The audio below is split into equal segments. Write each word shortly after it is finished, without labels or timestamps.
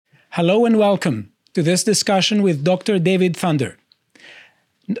Hello and welcome to this discussion with Dr. David Thunder.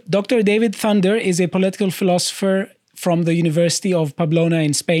 Dr. David Thunder is a political philosopher from the University of Pamplona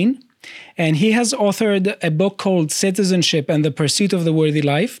in Spain, and he has authored a book called Citizenship and the Pursuit of the Worthy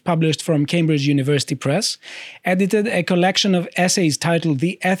Life, published from Cambridge University Press, edited a collection of essays titled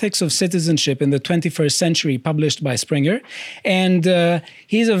The Ethics of Citizenship in the 21st Century, published by Springer, and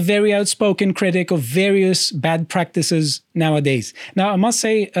he's a very outspoken critic of various bad practices nowadays. Now, I must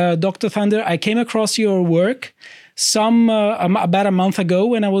say, Dr. Thunder, I came across your work about a month ago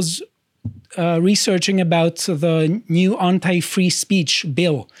when I was researching about the new anti-free speech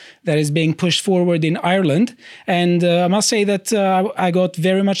bill that is being pushed forward in Ireland. And I must say that I got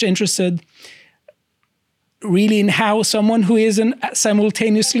very much interested really in how someone who is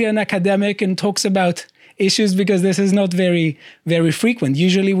simultaneously an academic and talks about issues, because this is not very, very frequent.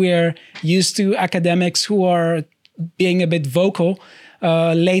 Usually we are used to academics who are being a bit vocal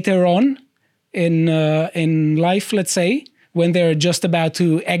later on in life, let's say, when they're just about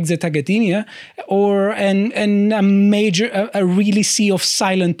to exit academia, or a really sea of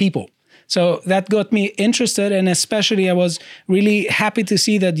silent people. So that got me interested, and especially I was really happy to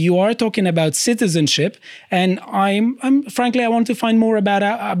see that you are talking about citizenship, and I'm frankly I want to find more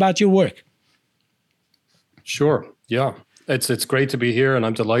about your work. Sure, yeah, it's great to be here, and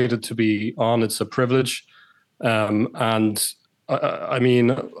I'm delighted to be on. It's a privilege, and I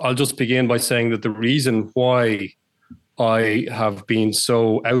mean, I'll just begin by saying that the reason why I have been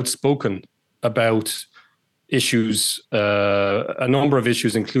so outspoken about issues, a number of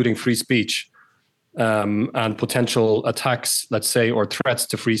issues, including free speech and potential attacks, let's say, or threats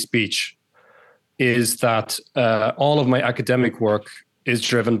to free speech, is that all of my academic work is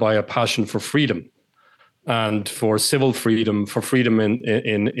driven by a passion for freedom and for civil freedom, for freedom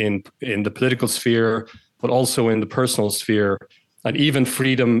in the political sphere, but also in the personal sphere, and even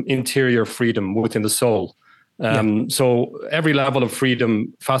freedom, interior freedom within the soul. So every level of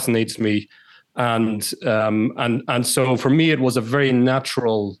freedom fascinates me, and so for me it was a very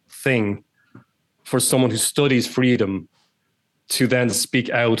natural thing for someone who studies freedom to then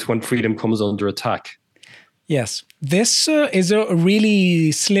speak out when freedom comes under attack. Yes, this is a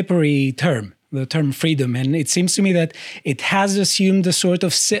really slippery term, the term freedom, and it seems to me that it has assumed a sort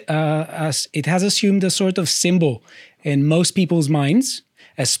of symbol in most people's minds,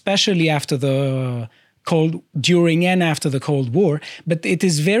 especially after during and after the Cold War, but it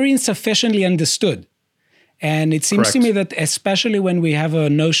is very insufficiently understood. And it seems to me that especially when we have a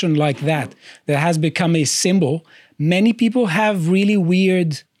notion like that has become a symbol, many people have really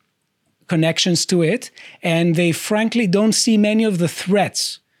weird connections to it, and they frankly don't see many of the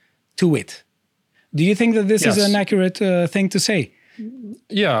threats to it. Do you think that this is an accurate thing to say?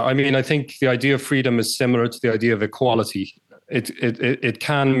 Yeah, I mean, I think the idea of freedom is similar to the idea of equality. It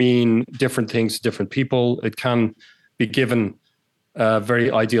can mean different things to different people. It can be given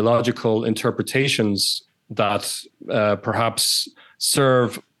very ideological interpretations that perhaps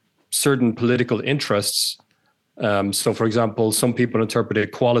serve certain political interests. So, for example, some people interpret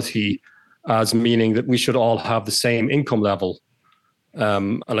equality as meaning that we should all have the same income level.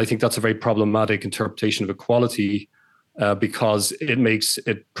 And I think that's a very problematic interpretation of equality because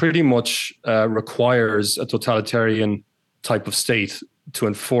it pretty much requires a totalitarian type of state to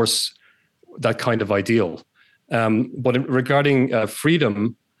enforce that kind of ideal. But regarding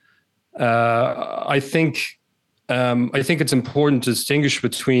freedom, I think it's important to distinguish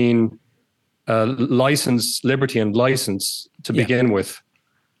between liberty and license to begin with.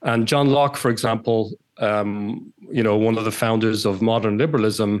 And John Locke, for example, one of the founders of modern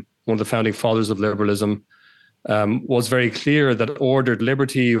liberalism, one of the founding fathers of liberalism, was very clear that ordered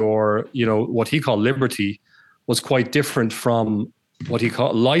liberty, or what he called liberty, was quite different from what he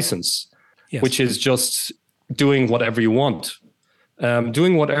called license, which is just doing whatever you want.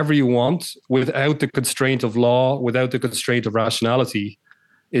 Doing whatever you want without the constraint of law, without the constraint of rationality,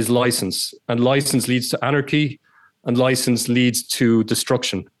 is license. And license leads to anarchy, and license leads to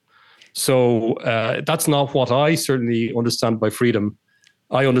destruction. So that's not what I certainly understand by freedom.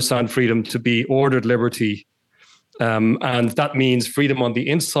 I understand freedom to be ordered liberty. And that means freedom on the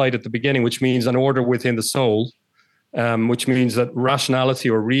inside at the beginning, which means an order within the soul, which means that rationality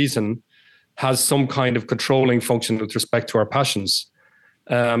or reason has some kind of controlling function with respect to our passions.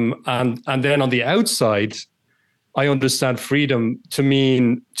 And then on the outside, I understand freedom to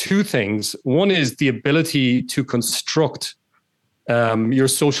mean two things. One is the ability to construct your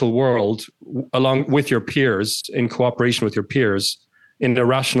social world along with your peers, in cooperation with your peers, in a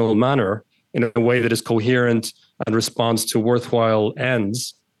rational manner, in a way that is coherent and responds to worthwhile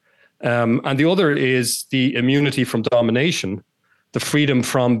ends. And the other is the immunity from domination, the freedom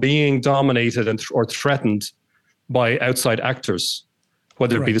from being dominated or threatened by outside actors,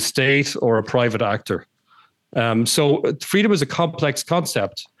 whether it be the state or a private actor. So freedom is a complex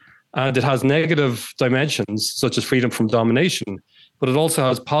concept, and it has negative dimensions, such as freedom from domination, but it also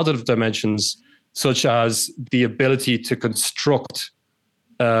has positive dimensions, such as the ability to construct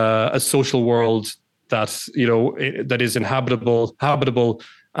a social world that, that is habitable,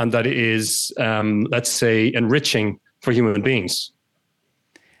 and that is, let's say, enriching for human beings.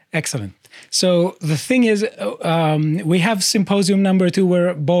 Excellent. So the thing is, we have symposium number 2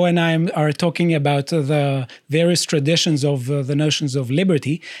 where Bo and I are talking about the various traditions of the notions of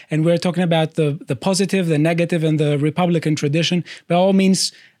liberty. And we're talking about the positive, the negative, and the Republican tradition. By all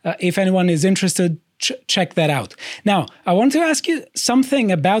means, if anyone is interested, check that out. Now, I want to ask you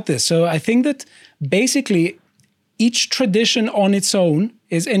something about this. So I think that basically each tradition on its own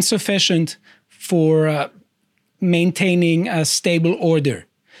is insufficient for maintaining a stable order.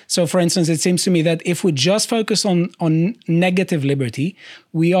 So, for instance, it seems to me that if we just focus on negative liberty,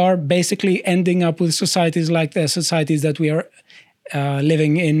 we are basically ending up with societies like the societies that we are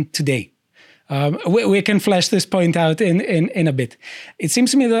living in today. We can flesh this point out in a bit. It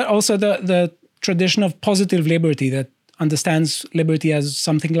seems to me that also the tradition of positive liberty that understands liberty as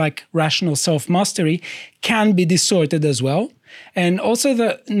something like rational self-mastery can be distorted as well. And also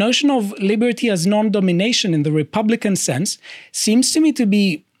the notion of liberty as non-domination in the Republican sense seems to me to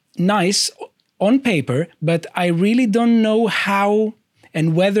be nice on paper, but I really don't know how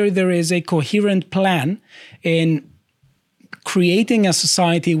and whether there is a coherent plan in creating a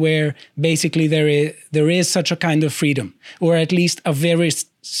society where basically there is such a kind of freedom, or at least a very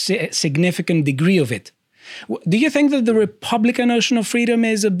significant degree of it. Do you think that the Republican notion of freedom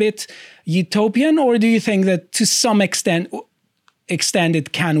is a bit utopian, or do you think that to some extent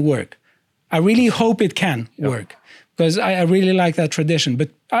it can work? I really hope it can work, because I really like that tradition. But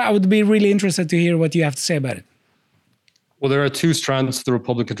I would be really interested to hear what you have to say about it. Well, there are two strands to the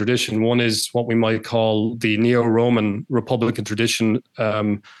Republican tradition. One is what we might call the neo-Roman Republican tradition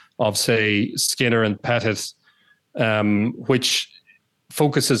of, say, Skinner and Pettit, which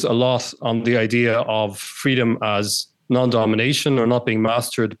focuses a lot on the idea of freedom as non-domination, or not being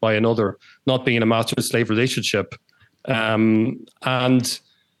mastered by another, not being in a master-slave relationship. And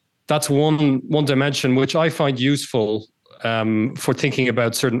that's one dimension which I find useful for thinking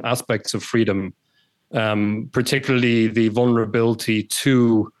about certain aspects of freedom, particularly the vulnerability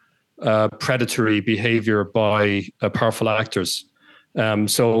to predatory behavior by powerful actors.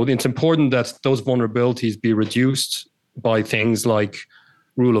 So it's important that those vulnerabilities be reduced by things like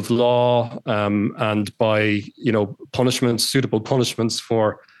rule of law, and by punishments, suitable punishments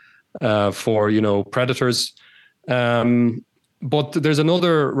for predators. But there's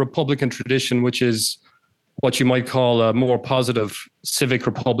another Republican tradition, which is what you might call a more positive civic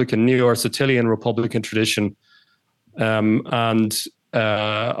Republican, neo-Aristotelian Republican tradition. And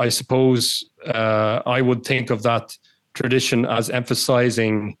I suppose I would think of that tradition as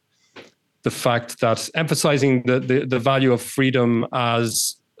emphasizing the value of freedom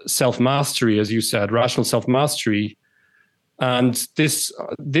as self-mastery, as you said, rational self-mastery. And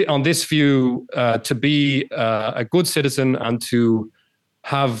on this view, to be a good citizen and to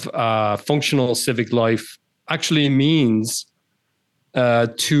have a functional civic life actually means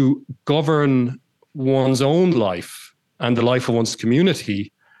to govern one's own life and the life of one's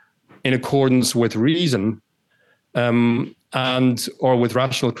community in accordance with reason, or with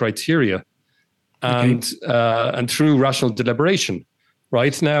rational criteria, and through rational deliberation.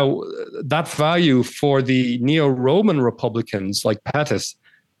 Right now, that value for the neo-Roman Republicans like Pettit,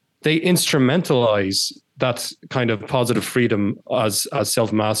 they instrumentalize that kind of positive freedom as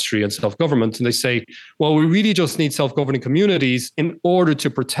self-mastery and self-government. And they say, well, we really just need self-governing communities in order to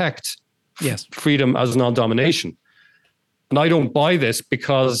protect freedom as non-domination. And I don't buy this,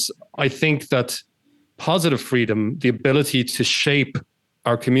 because I think that positive freedom, the ability to shape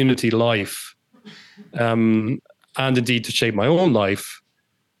our community life, and indeed to shape my own life,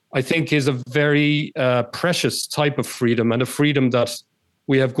 I think is a very precious type of freedom, and a freedom that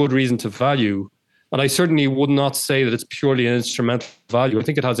we have good reason to value. And I certainly would not say that it's purely an instrumental value. I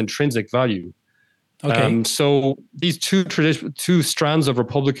think it has intrinsic value. So these two strands of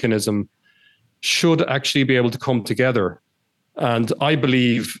republicanism should actually be able to come together. And I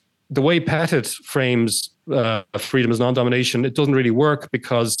believe the way Pettit frames freedom as non-domination, it doesn't really work,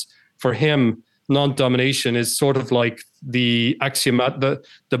 because for him, non-domination is sort of like the axiomat,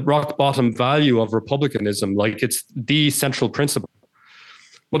 the rock bottom value of republicanism, like it's the central principle.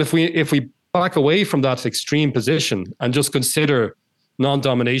 But if we back away from that extreme position and just consider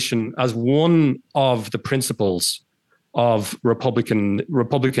non-domination as one of the principles of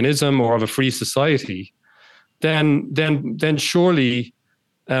republicanism or of a free society, then surely,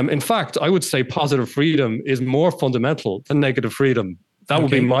 in fact, I would say positive freedom is more fundamental than negative freedom. That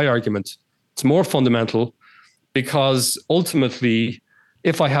would be my argument. It's more fundamental because ultimately,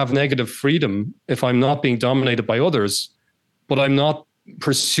 if I have negative freedom, if I'm not being dominated by others, but I'm not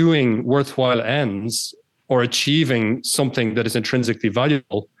pursuing worthwhile ends or achieving something that is intrinsically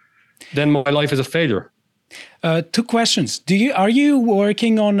valuable, then my life is a failure. Two questions. Are you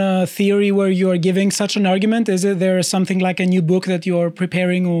working on a theory where you are giving such an argument? Is there something like a new book that you are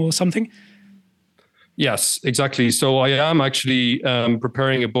preparing or something? Yes, exactly. So I am actually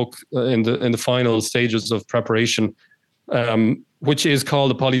preparing a book in the final stages of preparation, which is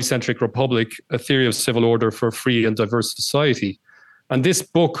called The Polycentric Republic: A Theory of Civil Order for a Free and Diverse Society. And this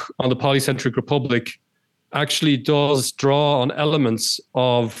book on the Polycentric Republic actually does draw on elements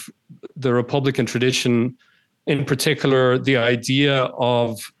of the Republican tradition, in particular, the idea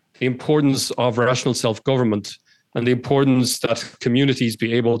of the importance of rational self-government and the importance that communities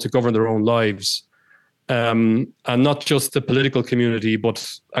be able to govern their own lives. And not just the political community, but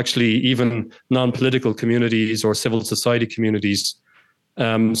actually even non-political communities or civil society communities.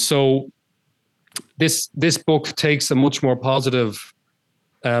 So this book takes a much more positive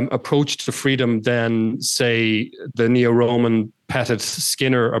approach to freedom than, say, the neo-Roman Pettit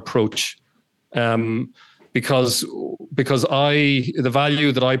Skinner approach, because the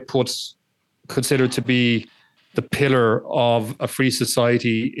value that I consider to be the pillar of a free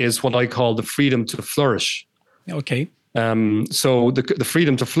society is what I call the freedom to flourish. Okay. So the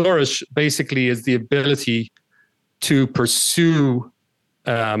freedom to flourish basically is the ability to pursue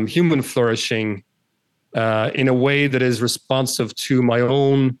human flourishing in a way that is responsive to my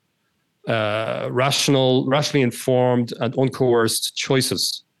own rationally informed and uncoerced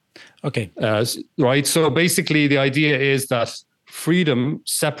choices. Okay. Right. So basically, the idea is that freedom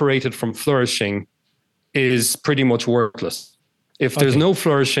separated from flourishing is pretty much worthless. If there's no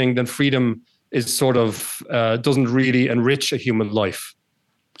flourishing, then freedom is sort of doesn't really enrich a human life.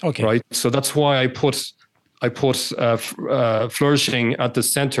 Okay. Right. So that's why I put flourishing at the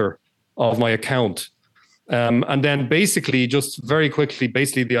center of my account. And then basically, just very quickly,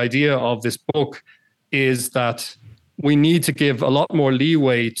 the idea of this book is that we need to give a lot more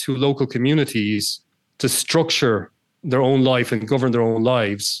leeway to local communities to structure their own life and govern their own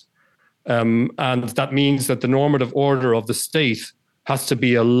lives. And that means that the normative order of the state has to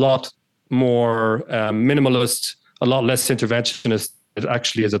be a lot more minimalist, a lot less interventionist than it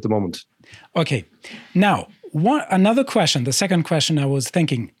actually is at the moment. Okay. Now, another question, the second question I was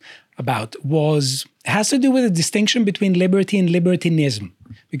thinking about has to do with the distinction between liberty and libertinism.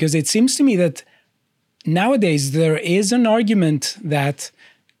 Because it seems to me that nowadays there is an argument that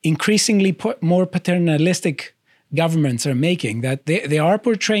increasingly more paternalistic governments are making, that they are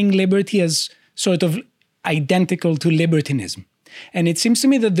portraying liberty as sort of identical to libertinism. And it seems to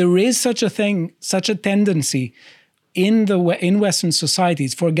me that there is such a tendency in Western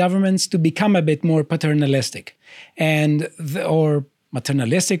societies for governments to become a bit more paternalistic or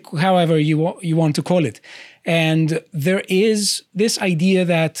maternalistic, however you want to call it. And there is this idea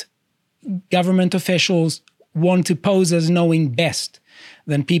that government officials want to pose as knowing best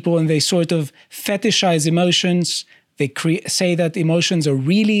than people, and they sort of fetishize emotions. They say that emotions are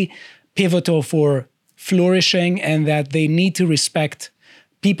really pivotal for flourishing and that they need to respect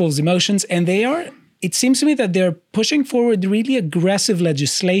people's emotions. And it seems to me that they're pushing forward really aggressive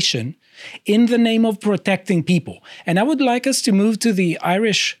legislation in the name of protecting people. And I would like us to move to the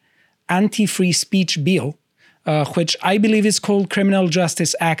Irish Anti-Free Speech Bill, which I believe is called Criminal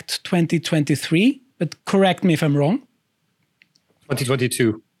Justice Act 2023, but correct me if I'm wrong.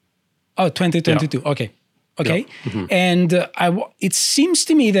 2022. Oh, 2022. Yeah. Okay. Yeah. Mm-hmm. And it seems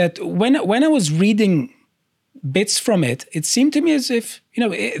to me that when I was reading bits from it, it seemed to me as if,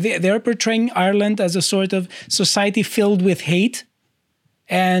 they're portraying Ireland as a sort of society filled with hate.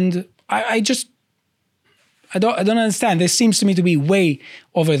 And I don't understand. This seems to me to be way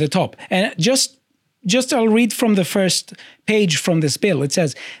over the top. And just I'll read from the first page from this bill. It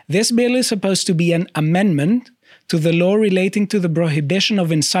says, this bill is supposed to be an amendment to the law relating to the prohibition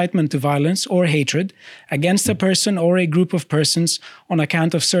of incitement to violence or hatred against a person or a group of persons on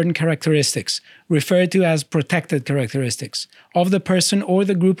account of certain characteristics, referred to as protected characteristics, of the person or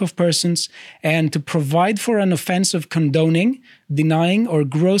the group of persons, and to provide for an offense of condoning, denying, or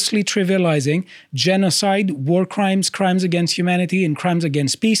grossly trivializing genocide, war crimes, crimes against humanity, and crimes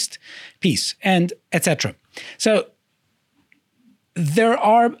against peace, and etc. So there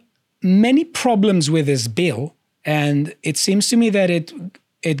are many problems with this bill. And it seems to me that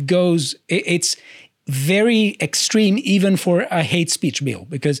it's very extreme even for a hate speech bill,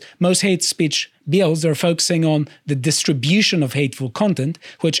 because most hate speech bills are focusing on the distribution of hateful content,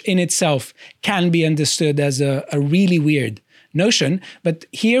 which in itself can be understood as a really weird notion. But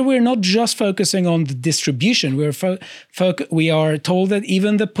here we're not just focusing on the distribution. We are told that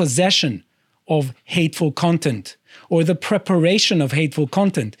even the possession of hateful content or the preparation of hateful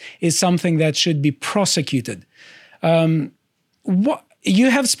content is something that should be prosecuted.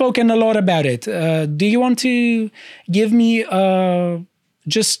 You have spoken a lot about it. Do you want to give me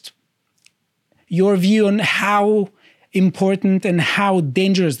just your view on how important and how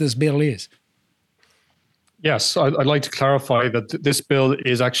dangerous this bill is? Yes, I'd like to clarify that this bill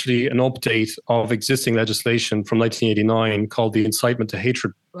is actually an update of existing legislation from 1989 called the Incitement to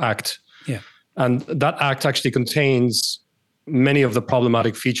Hatred Act. Yeah. And that act actually contains many of the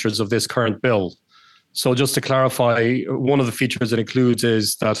problematic features of this current bill. So just to clarify, one of the features it includes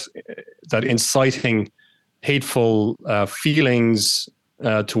is that inciting hateful feelings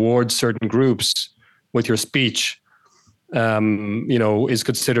towards certain groups with your speech, is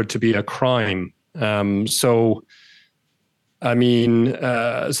considered to be a crime. So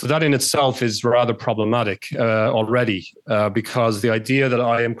that in itself is rather problematic already, because the idea that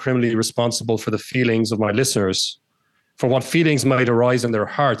I am criminally responsible for the feelings of my listeners, for what feelings might arise in their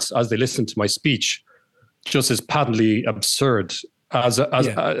hearts as they listen to my speech, just is patently absurd.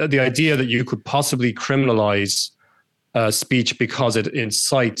 The idea that you could possibly criminalize speech because it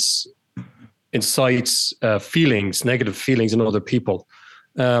incites feelings, negative feelings in other people.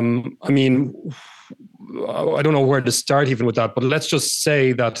 I don't know where to start even with that, but let's just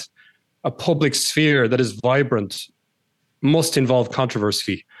say that a public sphere that is vibrant must involve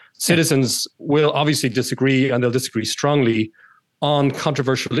controversy. Citizens will obviously disagree, and they'll disagree strongly on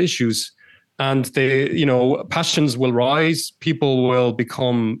controversial issues. And passions will rise. People will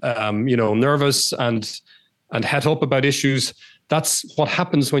become, nervous and het up about issues. That's what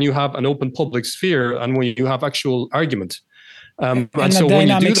happens when you have an open public sphere and when you have actual argument. And so a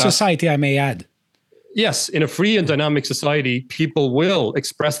dynamic society, I may add. Yes, in a free and dynamic society, people will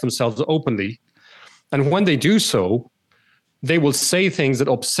express themselves openly. And when they do so, they will say things that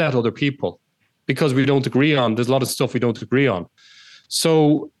upset other people because we don't agree on. There's a lot of stuff we don't agree on.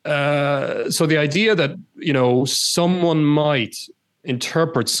 So the idea that, someone might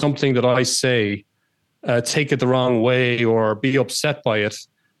interpret something that I say, take it the wrong way or be upset by it,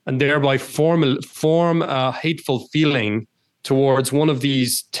 and thereby form a hateful feeling towards one of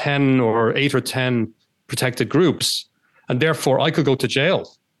these 8 or 10 protected groups, and therefore I could go to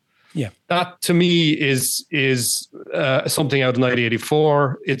jail. Yeah, that to me is something out of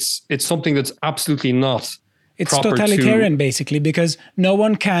 1984. It's something that's absolutely not. It's totalitarian, basically, because no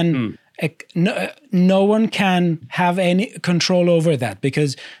one can no one can have any control over that,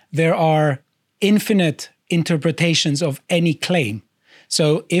 because there are infinite interpretations of any claim.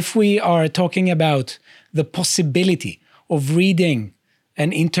 So if we are talking about the possibility of reading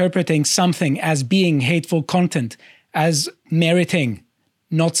and interpreting something as being hateful content, as meriting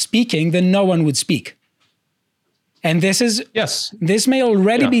not speaking, then no one would speak. And this may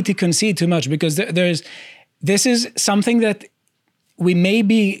already be to concede too much, because this is something that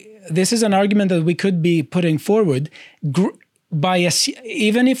this is an argument that we could be putting forward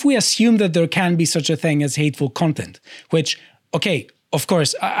even if we assume that there can be such a thing as hateful content, which, okay, of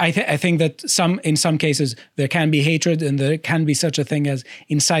course, I think that in some cases there can be hatred and there can be such a thing as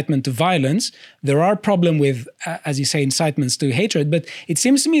incitement to violence. There are problems with, as you say, incitements to hatred, but it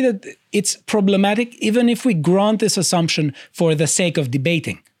seems to me that it's problematic even if we grant this assumption for the sake of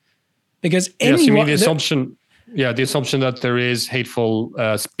debating. Because you mean the assumption that there is hateful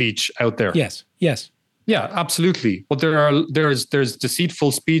speech out there. Yes. Yeah, absolutely. But there's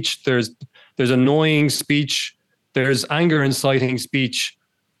deceitful speech, there's annoying speech, there's anger inciting speech,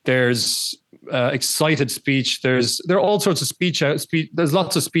 there's excited speech, there are all sorts of speech. There's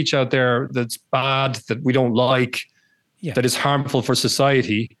lots of speech out there that's bad, that we don't like, that is harmful for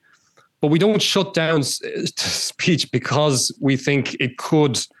society. But we don't shut down speech because we think it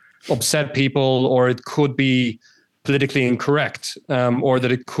could upset people, or it could be politically incorrect, or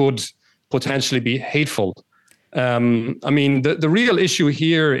that it could potentially be hateful. The real issue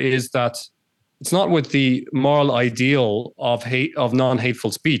here is that it's not with the moral ideal of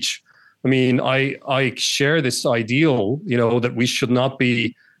non-hateful speech. I share this ideal, that we should not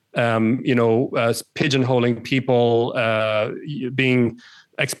be, pigeonholing people,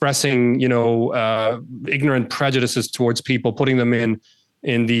 expressing, ignorant prejudices towards people, putting them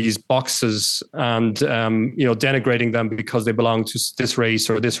in these boxes and, denigrating them because they belong to this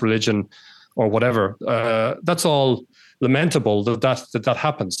race or this religion or whatever. That's all lamentable that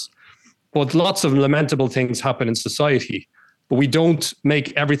happens. but lots of lamentable things happen in society. But we don't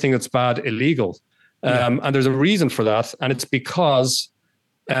make everything that's bad illegal. And there's a reason for that. And it's because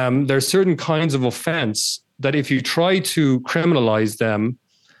there are certain kinds of offense that if you try to criminalize them,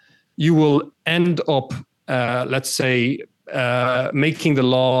 you will end up, let's say, making the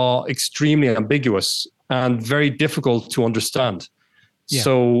law extremely ambiguous and very difficult to understand. Yeah.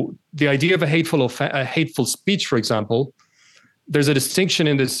 So the idea of a hateful speech, for example, there's a distinction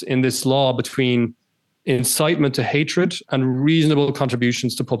in this law between incitement to hatred and reasonable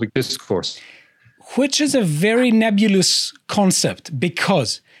contributions to public discourse. Which is a very nebulous concept,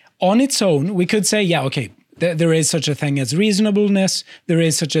 because on its own, we could say, yeah, okay, there is such a thing as reasonableness, there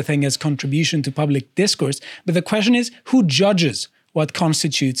is such a thing as contribution to public discourse. But the question is, who judges what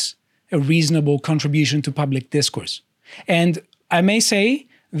constitutes a reasonable contribution to public discourse? And I may say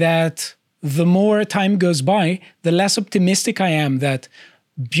that the more time goes by, the less optimistic I am that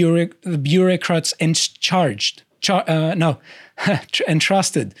bureaucrats entrusted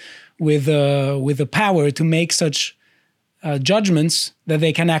with the power to make such judgments, that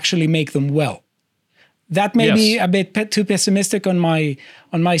they can actually make them well. That may be a bit too pessimistic on my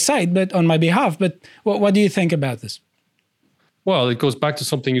side, but on my behalf. But what do you think about this? Well, it goes back to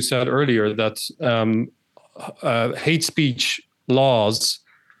something you said earlier, that hate speech laws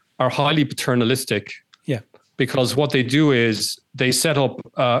are highly paternalistic. Yeah. Because what they do is they set up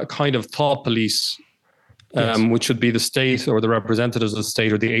a kind of thought police, which should be the state or the representatives of the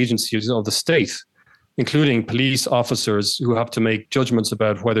state or the agencies of the state, including police officers who have to make judgments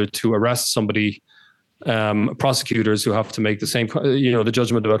about whether to arrest somebody, prosecutors who have to make the same, the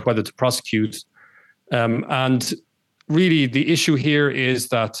judgment about whether to prosecute. And really the issue here is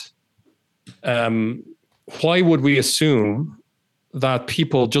that why would we assume that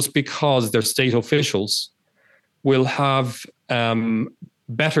people, just because they're state officials, will have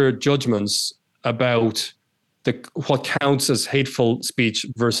better judgments about what counts as hateful speech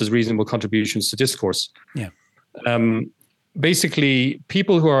versus reasonable contributions to discourse? Yeah. Basically,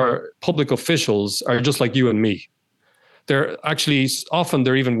 people who are public officials are just like you and me. They're actually often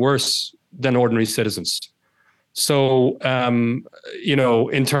they're even worse than ordinary citizens. So,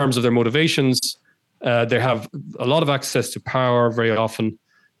 in terms of their motivations, they have a lot of access to power very often.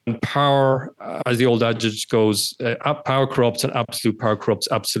 And power, as the old adage goes, power corrupts and absolute power corrupts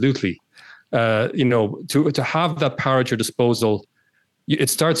absolutely. To have that power at your disposal, it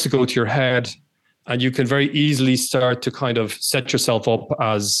starts to go to your head, and you can very easily start to kind of set yourself up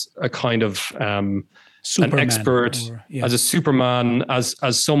as a kind of an expert, as a Superman, as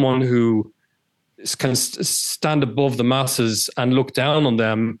someone who can stand above the masses and look down on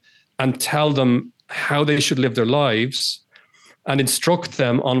them and tell them how they should live their lives and instruct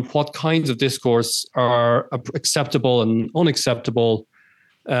them on what kinds of discourse are acceptable and unacceptable.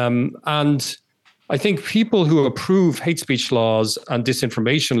 And I think people who approve hate speech laws and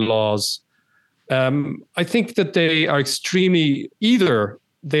disinformation laws, I think that they are either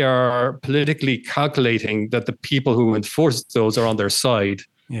they are politically calculating that the people who enforce those are on their side,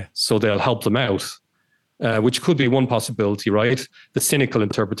 so they'll help them out, which could be one possibility, right? The cynical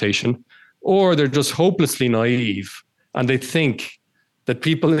interpretation. Or they're just hopelessly naive, and they think that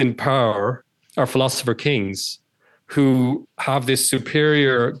people in power are philosopher kings who have this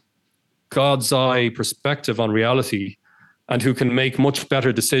superior God's eye perspective on reality and who can make much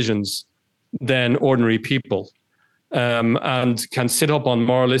better decisions than ordinary people, and can sit up on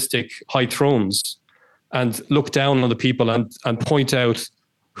moralistic high thrones and look down on the people and point out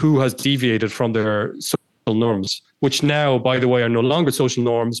who has deviated from their social norms, which now, by the way, are no longer social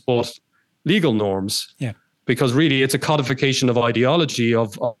norms, but legal norms. Yeah. Because really it's a codification of ideology,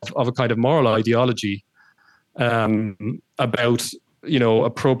 of a kind of moral ideology, about,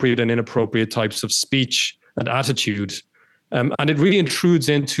 appropriate and inappropriate types of speech and attitude. And it really intrudes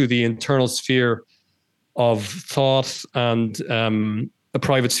into the internal sphere of thought and the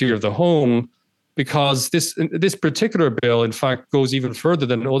private sphere of the home, because this particular bill, in fact, goes even further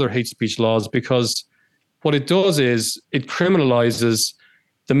than other hate speech laws, because what it does is it criminalizes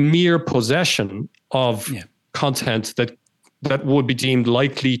the mere possession of content that would be deemed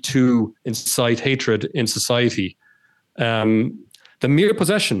likely to incite hatred in society. The mere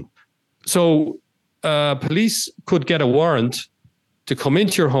possession. So police could get a warrant to come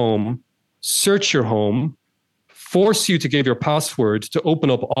into your home, search your home, force you to give your password to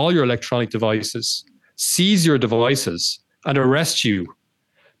open up all your electronic devices, seize your devices, and arrest you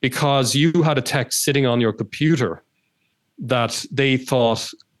because you had a text sitting on your computer that they thought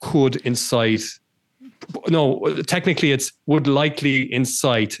could incite, no, technically would likely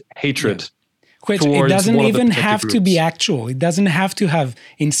incite hatred. Which it doesn't even have to be actual. It doesn't have to have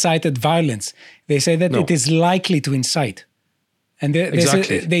incited violence. They say that it is likely to incite. And they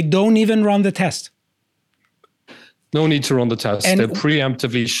say they don't even run the test. No need to run the test. They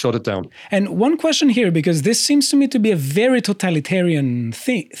preemptively shut it down. And one question here, because this seems to me to be a very totalitarian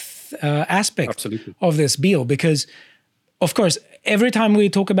aspect of this bill, because, of course, every time we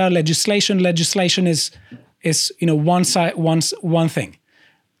talk about legislation is one thing.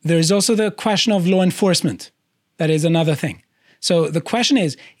 There is also the question of law enforcement. That is another thing. So the question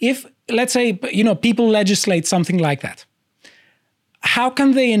is, if, let's say, people legislate something like that, how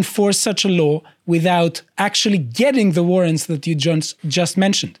can they enforce such a law without actually getting the warrants that you just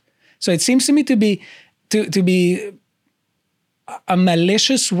mentioned? So it seems to me to be a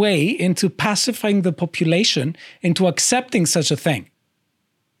malicious way into pacifying the population into accepting such a thing,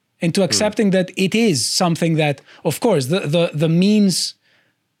 into accepting that it is something that, of course, the means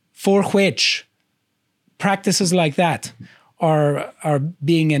for which practices like that are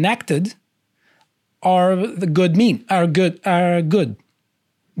being enacted are good.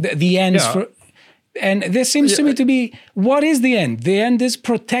 The ends for, and this seems to me to be, what is the end? The end is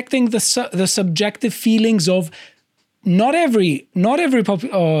protecting the subjective feelings of not everyone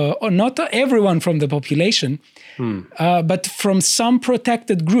from the population, but from some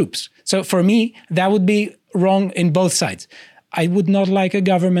protected groups. So for me, that would be wrong in both sides. I would not like a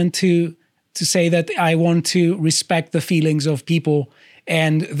government to say that I want to respect the feelings of people,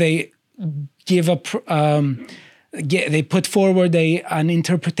 and they give they put forward an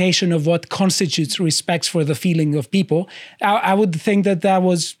interpretation of what constitutes respect for the feeling of people. I would think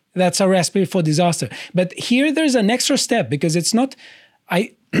that's a recipe for disaster. But here there's an extra step, because it's not.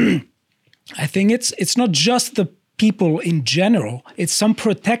 I think it's not just the people in general. It's some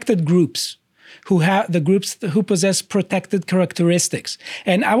protected groups who possess protected characteristics.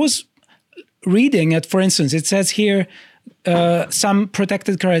 And I was reading it, for instance, it says here some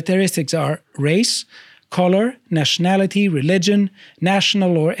protected characteristics are race, color, nationality, religion,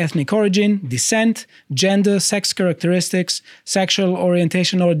 national or ethnic origin, descent, gender, sex characteristics, sexual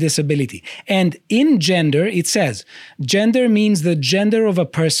orientation, or disability. And in gender, it says, gender means the gender of a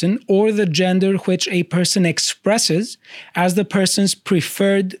person or the gender which a person expresses as the person's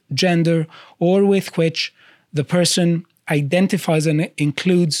preferred gender, or with which the person identifies and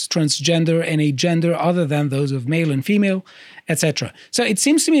includes transgender and a gender other than those of male and female, etc. So it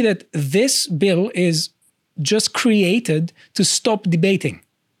seems to me that this bill is just created to stop debating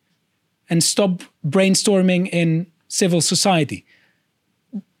and stop brainstorming in civil society.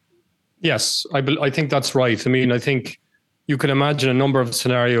 Yes, I think that's right. I mean, I think you can imagine a number of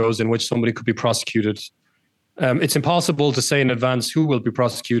scenarios in which somebody could be prosecuted. It's impossible to say in advance who will be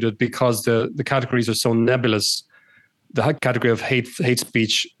prosecuted, because the categories are so nebulous. The category of hate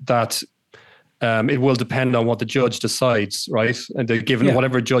speech, that it will depend on what the judge decides, right? And given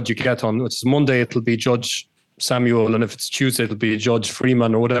whatever judge you get on, it's Monday, it'll be Judge Samuel, and if it's Tuesday, it'll be Judge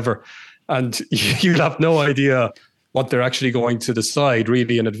Freeman or whatever. And you'll have no idea what they're actually going to decide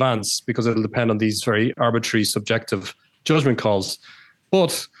really in advance, because it'll depend on these very arbitrary, subjective judgment calls.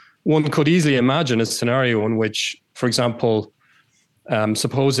 But one could easily imagine a scenario in which, for example,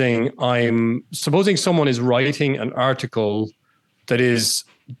 supposing someone is writing an article that is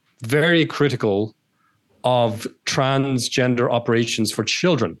very critical of transgender operations for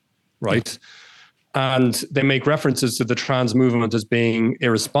children, right? And they make references to the trans movement as being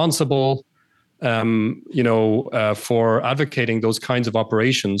irresponsible, for advocating those kinds of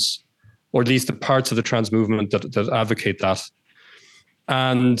operations, or at least the parts of the trans movement that advocate that.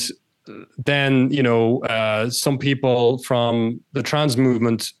 And then, some people from the trans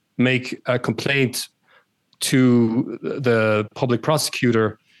movement make a complaint to the public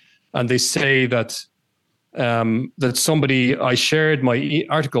prosecutor, and they say that somebody I shared my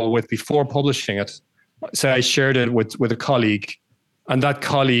article with before publishing it, say I shared it with a colleague, and that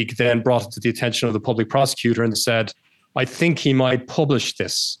colleague then brought it to the attention of the public prosecutor and said, I think he might publish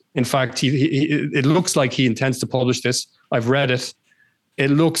this. In fact, it looks like he intends to publish this. I've read it. It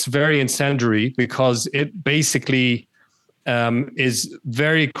looks very incendiary, because it basically is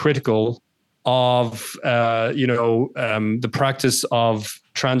very critical of the practice of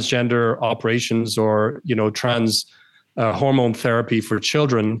transgender operations, or trans hormone therapy for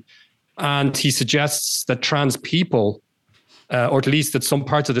children. And he suggests that trans people, or at least that some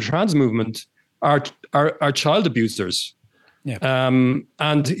parts of the trans movement, are child abusers. Yeah.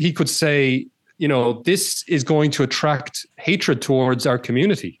 And he could say, this is going to attract hatred towards our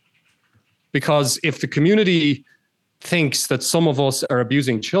community, because if the community thinks that some of us are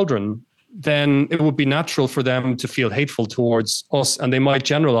abusing children, then it would be natural for them to feel hateful towards us, and they might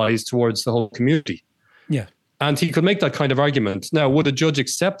generalize towards the whole community. Yeah. And he could make that kind of argument. Now, would a judge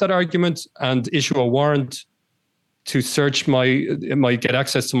accept that argument and issue a warrant to search get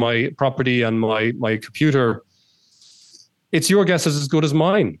access to my property and my computer? It's your guess as good as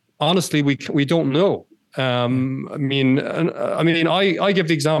mine. Honestly, we don't know. I give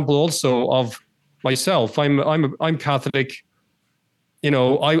the example also of myself. I'm Catholic.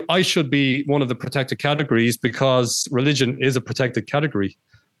 I should be one of the protected categories because religion is a protected category.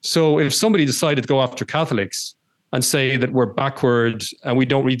 So if somebody decided to go after Catholics and say that we're backward and we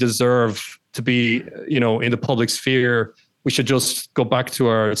don't really deserve to be, in the public sphere, we should just go back to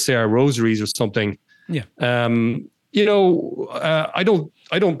our rosaries or something. Yeah. I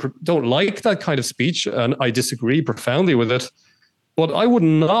don't like that kind of speech, and I disagree profoundly with it. But I would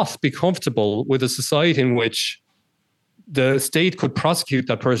not be comfortable with a society in which the state could prosecute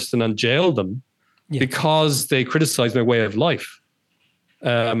that person and jail them because they criticize my way of life.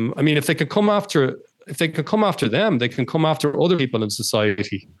 If they can come after them, they can come after other people in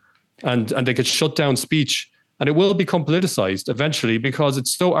society, and they could shut down speech, and it will become politicized eventually because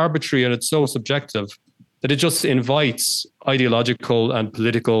it's so arbitrary and it's so subjective that it just invites ideological and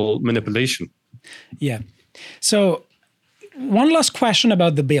political manipulation. Yeah. So one last question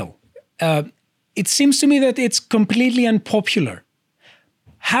about the bill. It seems to me that it's completely unpopular.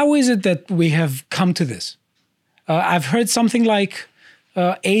 How is it that we have come to this? I've heard something like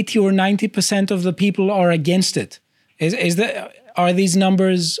 80 or 90% of the people are against it. Are these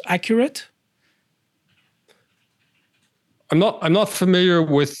numbers accurate? I'm not familiar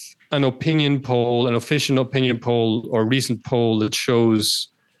with an official opinion poll or recent poll that shows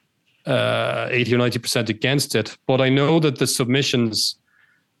 80 or 90% against it. But I know that the submissions,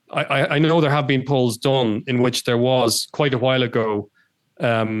 I know there have been polls done in which there was quite a while ago,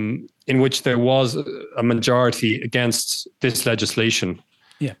 in which there was a majority against this legislation.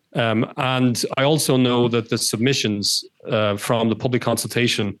 Yeah. And I also know that the submissions from the public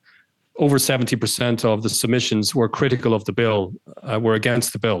consultation, over 70% of the submissions were critical of the bill, were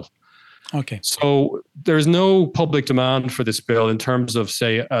against the bill. Okay. So there's no public demand for this bill in terms of,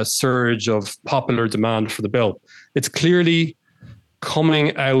 say, a surge of popular demand for the bill. It's clearly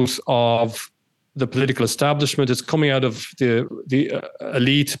coming out of the political establishment. It's coming out of the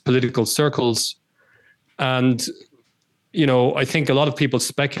elite political circles. And, I think a lot of people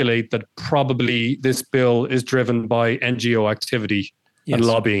speculate that probably this bill is driven by NGO activity and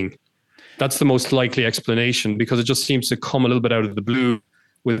lobbying. That's the most likely explanation, because it just seems to come a little bit out of the blue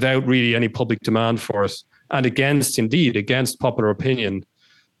without really any public demand for it, and against popular opinion.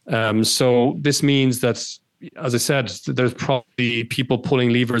 So this means that, as I said, there's probably people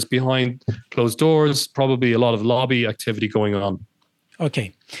pulling levers behind closed doors, probably a lot of lobby activity going on.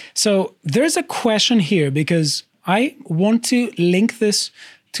 Okay. So there's a question here, because I want to link this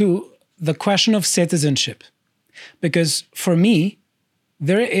to the question of citizenship. Because for me,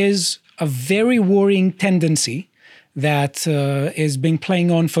 there is a very worrying tendency that is being playing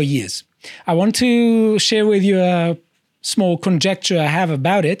on for years. I want to share with you a small conjecture I have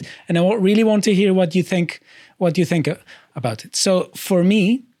about it, and I really want to hear what you think about it. So for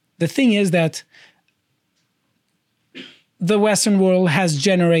me, the thing is that the Western world has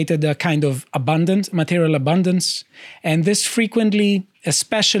generated a kind of material abundance, and this frequently,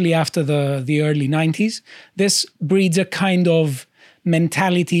 especially after the early 90s, this breeds a kind of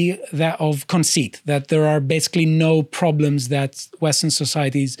mentality of conceit, that there are basically no problems that Western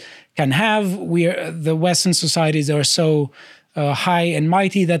societies can have. The Western societies are so high and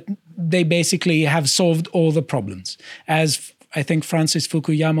mighty that they basically have solved all the problems. As I think Francis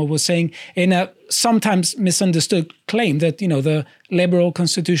Fukuyama was saying in a sometimes misunderstood claim that, the liberal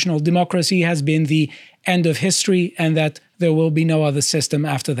constitutional democracy has been the end of history and that there will be no other system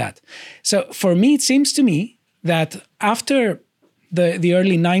after that. So for me, it seems to me that after the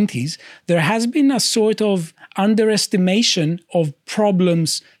early 90s, there has been a sort of underestimation of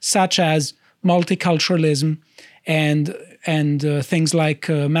problems such as multiculturalism and things like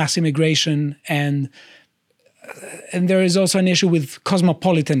mass immigration, and there is also an issue with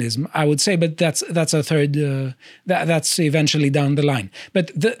cosmopolitanism, I would say, but that's a third, that's eventually down the line.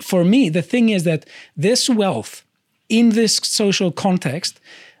 But for me, the thing is that this wealth in this social context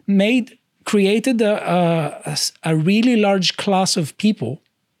created a really large class of people.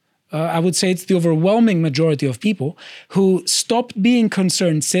 I would say it's the overwhelming majority of people who stopped being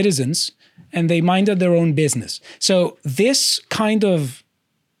concerned citizens and they minded their own business. So this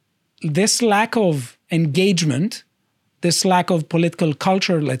lack of engagement, this lack of political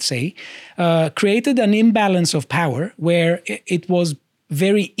culture, let's say, created an imbalance of power where it was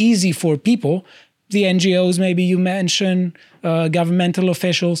very easy for people, the NGOs, maybe you mentioned, governmental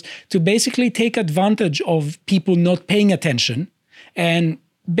officials, to basically take advantage of people not paying attention. And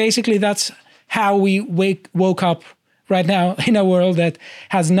basically that's how we woke up right now in a world that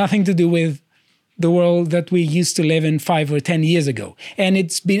has nothing to do with the world that we used to live in 5 or 10 years ago. And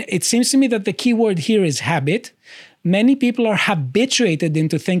it seems to me that the key word here is habit. Many people are habituated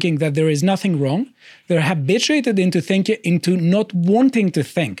into thinking that there is nothing wrong. They're habituated into not wanting to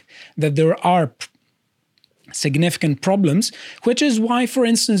think that there are significant problems, which is why, for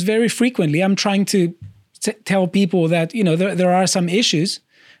instance, very frequently I'm trying to tell people that, you know, there are some issues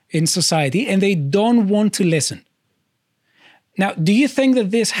in society and they don't want to listen. Now, do you think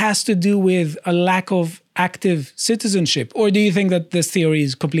that this has to do with a lack of active citizenship, or do you think that this theory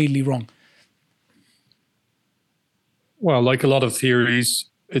is completely wrong? Well, like a lot of theories,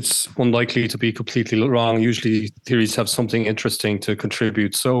 it's unlikely to be completely wrong. Usually theories have something interesting to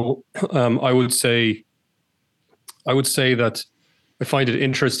contribute. So I would say that I find it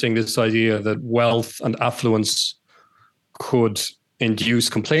interesting, this idea that wealth and affluence could induce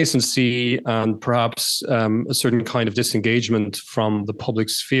complacency and perhaps a certain kind of disengagement from the public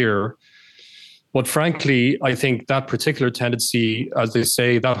sphere. But frankly, I think that particular tendency, as they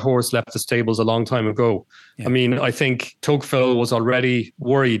say, that horse left the stables a long time ago. Yeah. I mean, I think Tocqueville was already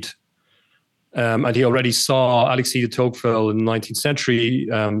worried, and he already saw Alexis de Tocqueville in the 19th century,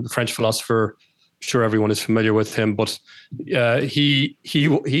 the French philosopher. I'm sure everyone is familiar with him, but he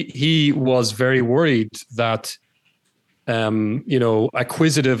was very worried that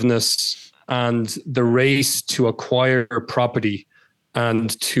acquisitiveness and the race to acquire property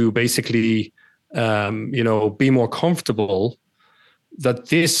and to basically be more comfortable, that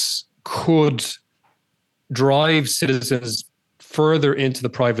this could drive citizens further into the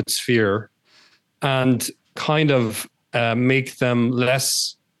private sphere and kind of make them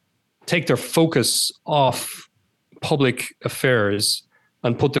take their focus off public affairs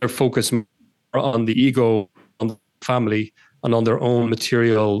and put their focus more on the ego, on the family, and on their own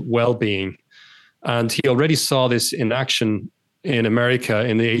material well-being. And he already saw this in action in America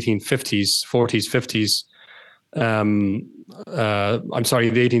in the 1850s, 40s, 50s. In the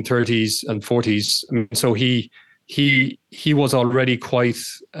 1830s and 40s. I mean, so he was already quite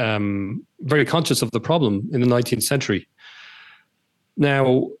very conscious of the problem in the 19th century.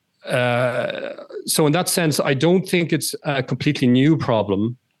 Now, so in that sense, I don't think it's a completely new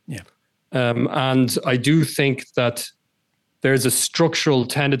problem. Yeah. And I do think that there's a structural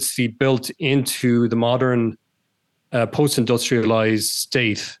tendency built into the modern post-industrialized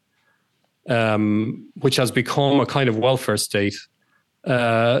state, which has become a kind of welfare state.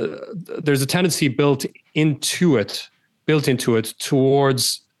 There's a tendency built into it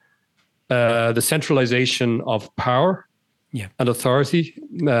towards the centralization of power and authority.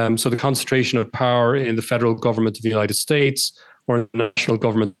 So the concentration of power in the federal government of the United States, or in the national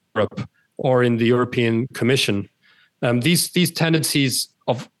government of Europe, or in the European Commission. These tendencies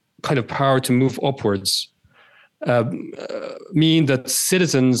of kind of power to move upwards mean that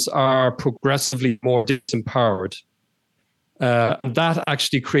citizens are progressively more disempowered. That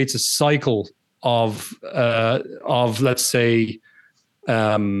actually creates a cycle of let's say,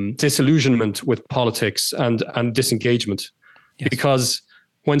 disillusionment with politics and disengagement. Yes. Because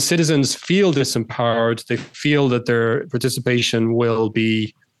when citizens feel disempowered, they feel that their participation will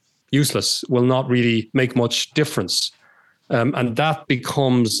be useless, will not really make much difference. And that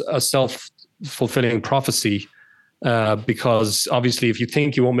becomes a self-fulfilling prophecy, because obviously if you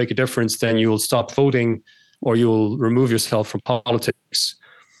think you won't make a difference, then you'll stop voting, or you'll remove yourself from politics,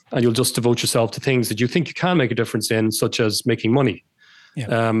 and you'll just devote yourself to things that you think you can make a difference in, such as making money,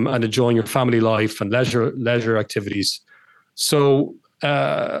 and enjoying your family life and leisure activities. So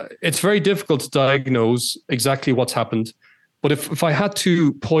it's very difficult to diagnose exactly what's happened. But if I had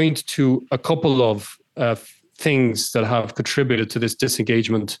to point to a couple of things that have contributed to this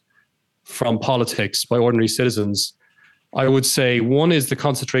disengagement from politics by ordinary citizens, I would say one is the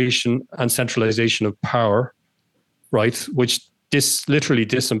concentration and centralization of power, right? Which literally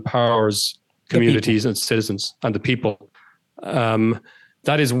disempowers communities and citizens and the people.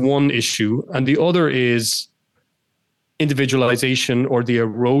 That is one issue. And the other is individualization, or the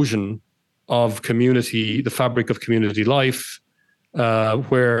erosion of community, the fabric of community life,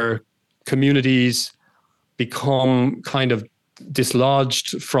 where communities become kind of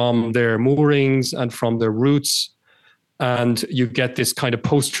dislodged from their moorings and from their roots. And you get this kind of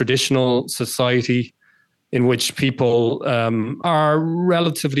post-traditional society in which people are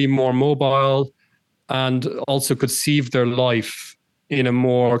relatively more mobile and also conceive their life in a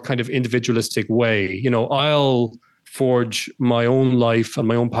more kind of individualistic way. You know, I'll forge my own life and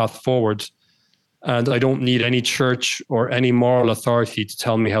my own path forward. And I don't need any church or any moral authority to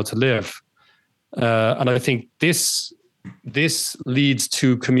tell me how to live. And I think this leads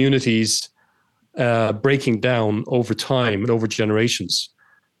to communities breaking down over time and over generations.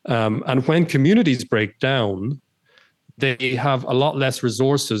 And when communities break down, they have a lot less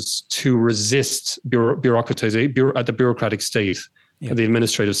resources to resist bureaucratization at the bureaucratic state, at the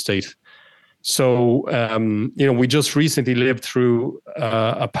administrative state. So, we just recently lived through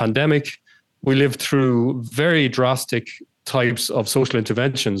a pandemic. We lived through very drastic types of social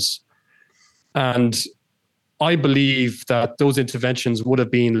interventions. And I believe that those interventions would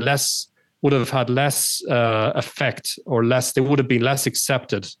have had less effect, or they would have been less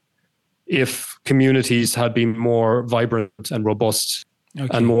accepted if communities had been more vibrant and robust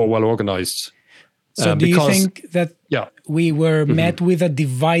and more well organized. So do you think that we were met with a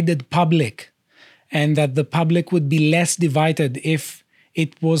divided public, and that the public would be less divided if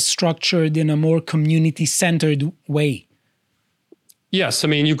it was structured in a more community-centered way? Yes, I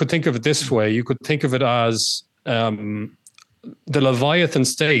mean, you could think of it this way. You could think of it as the Leviathan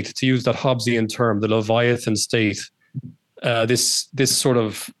state, to use that Hobbesian term, the Leviathan state, this sort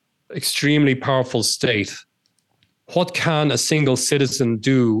of extremely powerful state. What can a single citizen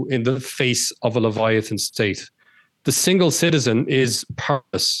do in the face of a Leviathan state? The single citizen is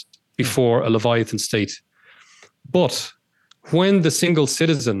powerless before a Leviathan state. But when the single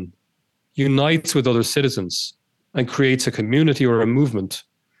citizen unites with other citizens and creates a community or a movement,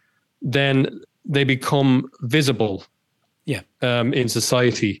 then they become visible in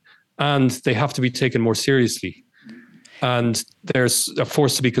society, and they have to be taken more seriously. And there's a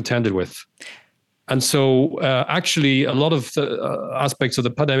force to be contended with. And so actually, a lot of the aspects of the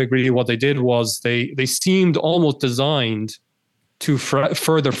pandemic, really what they did was they seemed almost designed to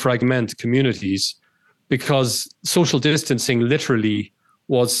further fragment communities, because social distancing literally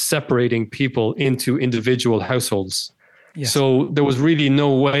was separating people into individual households. Yes. So there was really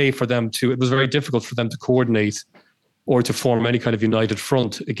no way for them it was very difficult for them to coordinate or to form any kind of united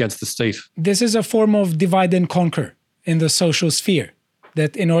front against the state. This is a form of divide and conquer in the social sphere,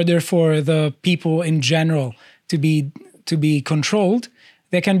 that in order for the people in general to be controlled,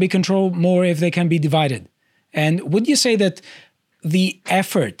 they can be controlled more if they can be divided. And would you say that the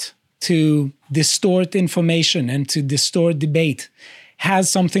effort to distort information and to distort debate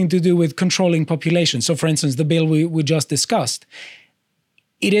has something to do with controlling population? So, for instance, the bill we just discussed,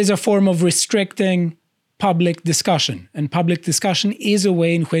 it is a form of restricting public discussion. And public discussion is a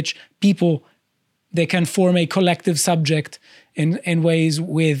way in which people, they can form a collective subject in ways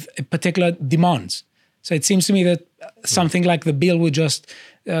with particular demands. So it seems to me that something like the bill we just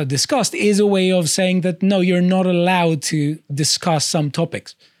discussed is a way of saying that, no, you're not allowed to discuss some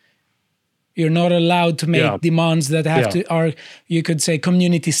topics. You're not allowed to make demands that are, you could say,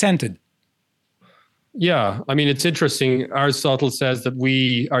 community-centered. Yeah, I mean, it's interesting. Aristotle says that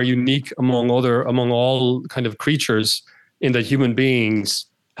we are unique among all kind of creatures, in that human beings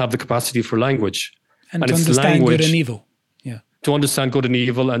have the capacity for language. And to understand good and evil. Yeah. To understand good and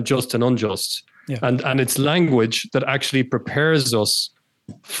evil, and just and unjust. Yeah. And it's language that actually prepares us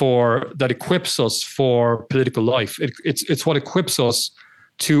that equips us for political life. It's what equips us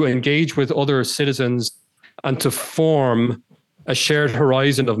to engage with other citizens and to form a shared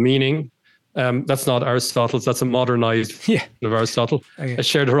horizon of meaning. That's not Aristotle's, that's a modernized of Aristotle. Okay. A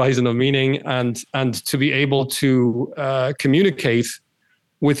shared horizon of meaning, and to be able to communicate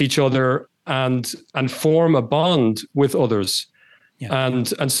with each other and form a bond with others. Yeah.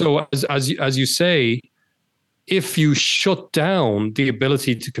 And so as you say, if you shut down the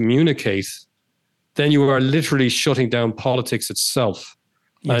ability to communicate, then you are literally shutting down politics itself.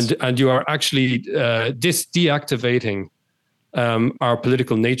 Yes. And you are actually deactivating our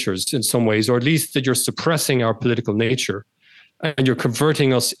political natures in some ways, or at least that you're suppressing our political nature, and you're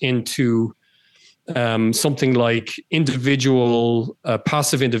converting us into something like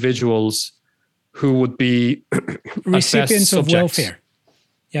passive individuals who would be recipients of welfare.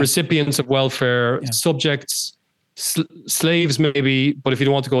 Yeah. Recipients of welfare, subjects, slaves maybe, but if you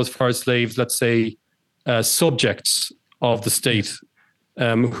don't want to go as far as slaves, let's say subjects of the state,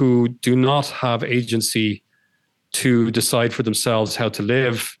 who do not have agency to decide for themselves how to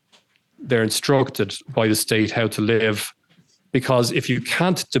live. They're instructed by the state how to live, because if you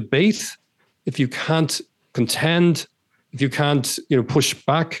can't debate, if you can't contend, if you can't push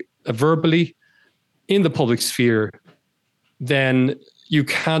back verbally in the public sphere, then you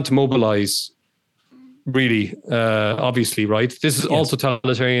can't mobilize, really, obviously, right? This is all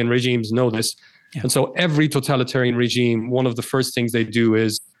totalitarian regimes know this. Yeah. And so every totalitarian regime, one of the first things they do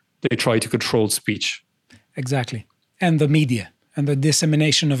is they try to control speech. Exactly. and the media and the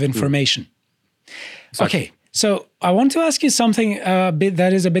dissemination of information. Exactly. Okay, so I want to ask you something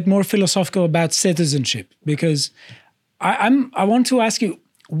that is a bit more philosophical about citizenship, because I want to ask you,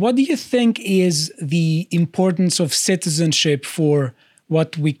 what do you think is the importance of citizenship for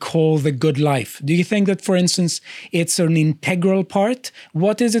what we call the good life? Do you think that, for instance, it's an integral part?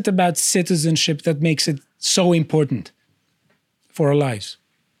 What is it about citizenship that makes it so important for our lives?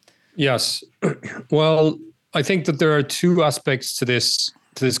 Yes. Well, I think that there are two aspects to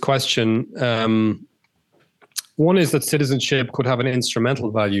this question. One is that citizenship could have an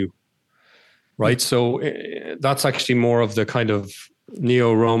instrumental value, right? Yeah. So that's actually more of the kind of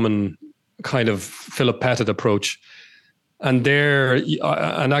neo-Roman kind of Philippic approach. And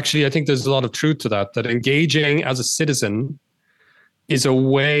actually, I think there's a lot of truth to that engaging as a citizen is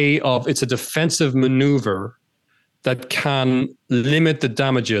it's a defensive maneuver that can limit the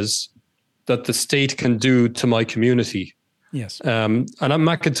damages that the state can do to my community. Yes. And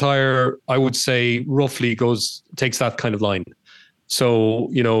McIntyre, I would say, roughly takes that kind of line. So,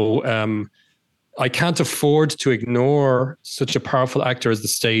 I can't afford to ignore such a powerful actor as the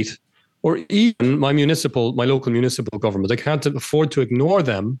state, or even my local municipal government. I can't afford to ignore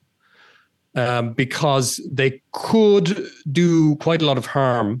them because they could do quite a lot of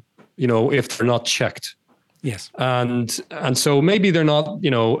harm, if they're not checked. Yes. And so maybe they're not,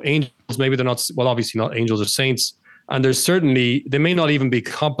 angels, maybe they're not, well, obviously not angels or saints. And they may not even be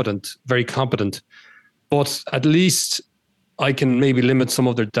very competent, but at least I can maybe limit some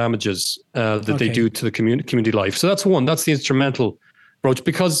of their damages that they do to the community life. So that's the instrumental approach,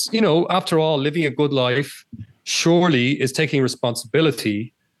 because, after all, living a good life surely is taking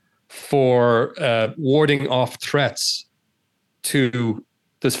responsibility for warding off threats to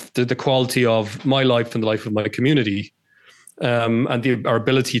the quality of my life and the life of my community, and our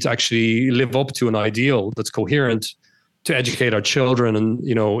ability to actually live up to an ideal that's coherent, to educate our children, and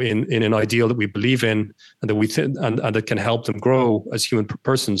in an ideal that we believe in, and that we and that can help them grow as human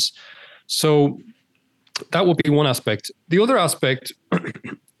persons. So that would be one aspect. The other aspect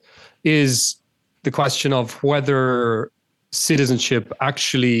is the question of whether citizenship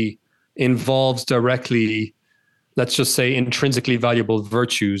actually involves directly, let's just say, intrinsically valuable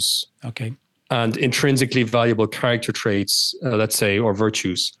virtues. Okay. And intrinsically valuable character traits, let's say, or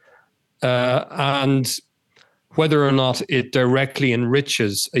virtues. And whether or not it directly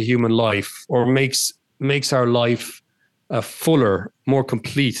enriches a human life or makes our life fuller, more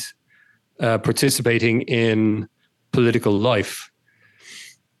complete, participating in political life.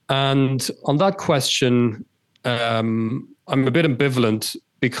 And on that question, I'm a bit ambivalent,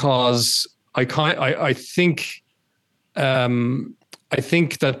 because I think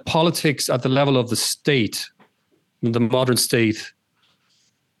that politics at the level of the state, the modern state,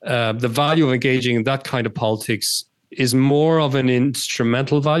 the value of engaging in that kind of politics is more of an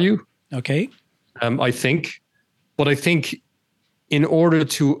instrumental value. Okay. I think. But I think in order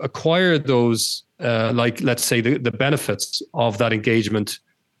to acquire those, let's say, the benefits of that engagement,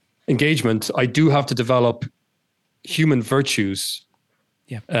 I do have to develop human virtues.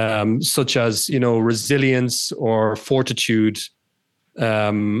 Yeah. Such as, resilience or fortitude,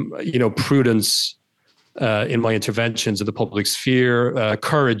 prudence in my interventions in the public sphere,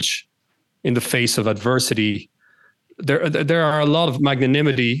 courage in the face of adversity. There are a lot of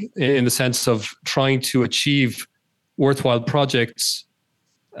magnanimity in the sense of trying to achieve worthwhile projects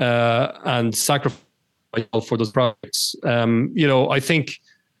and sacrifice for those projects. I think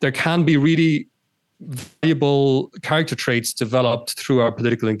there can be really valuable character traits developed through our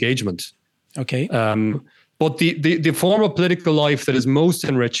political engagement. Okay. But the form of political life that is most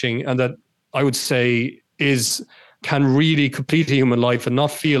enriching, and that I would say can really complete human life and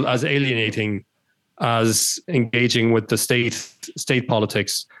not feel as alienating as engaging with the state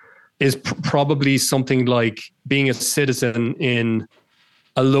politics, is probably something like being a citizen in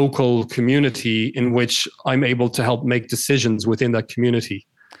a local community in which I'm able to help make decisions within that community.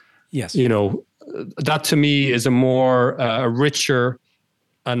 Yes. That to me is a richer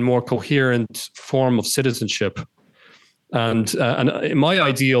and more coherent form of citizenship. And in my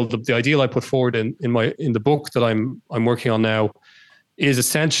ideal, the ideal I put forward in the book that I'm working on now, is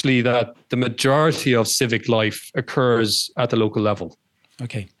essentially that the majority of civic life occurs at the local level.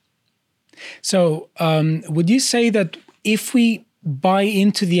 Okay. So would you say that if we buy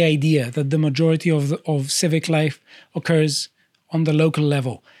into the idea that the majority of civic life occurs on the local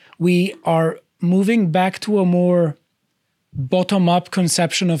level, we are moving back to a more bottom-up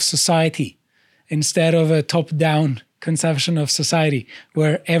conception of society instead of a top-down conception of society,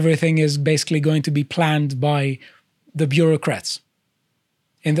 where everything is basically going to be planned by the bureaucrats?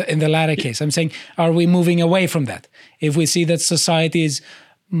 in the latter case? I'm saying, are we moving away from that? If we see that society is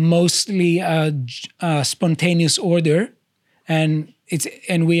mostly a spontaneous order, and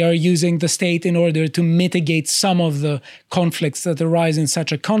we are using the state in order to mitigate some of the conflicts that arise in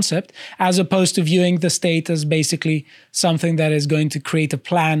such a concept, as opposed to viewing the state as basically something that is going to create a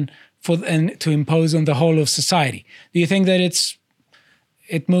plan and to impose on the whole of society. Do you think that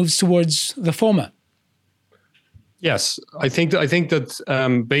it moves towards the former? Yes, I think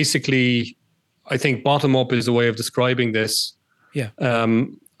that basically, I think bottom up is a way of describing this. Yeah.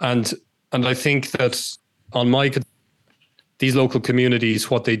 And I think that these local communities,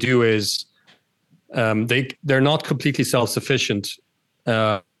 what they do is they're not completely self-sufficient.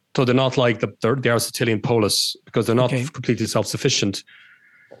 So they're not like the Aristotelian polis, because they're not completely self-sufficient.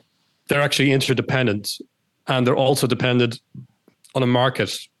 They're actually interdependent, and they're also dependent on a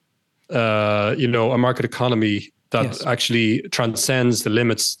market, a market economy that actually transcends the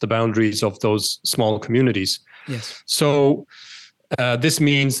limits, the boundaries of those small communities. Yes. So this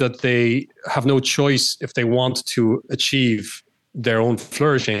means that they have no choice if they want to achieve their own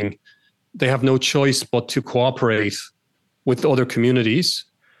flourishing. They have no choice but to cooperate with other communities,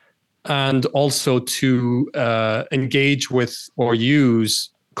 and also to engage with or use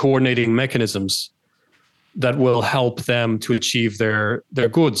coordinating mechanisms that will help them to achieve their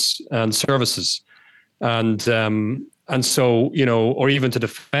goods and services. And so, or even to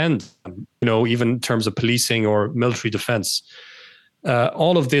defend them, even in terms of policing or military defense.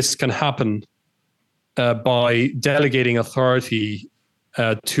 All of this can happen by delegating authority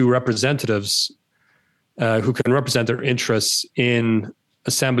to representatives who can represent their interests in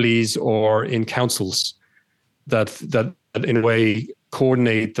assemblies or in councils that in a way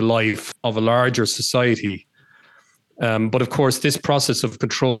coordinate the life of a larger society. But of course, this process of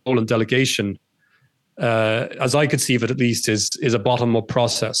control and delegation, as I conceive it at least, is a bottom-up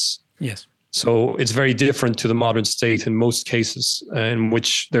process. Yes. So it's very different to the modern state in most cases, in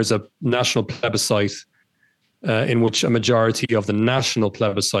which there's a national plebiscite, in which a majority of the national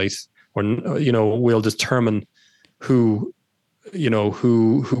plebiscite, will determine who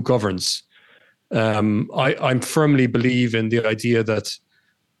governs. I firmly believe in the idea that,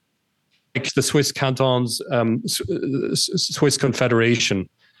 like the Swiss cantons, Swiss Confederation,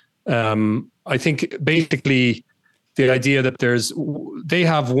 I think basically the idea that they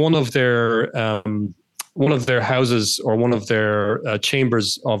have one of their houses, or one of their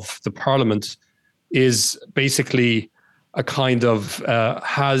chambers of the parliament, is basically a kind of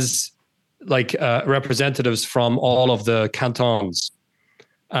has like representatives from all of the cantons,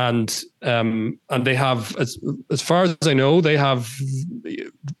 and they have, as far as I know, they have.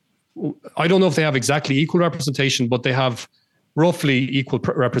 I don't know if they have exactly equal representation, but they have roughly equal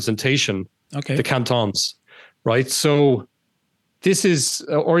representation. Okay. The cantons, right? So this is,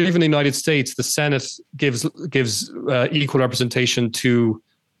 or even the United States, the Senate gives equal representation to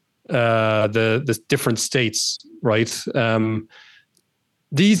the different states, right?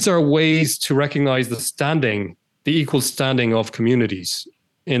 These are ways to recognize the equal standing of communities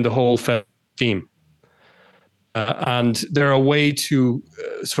in the whole federal scheme. And they're a way to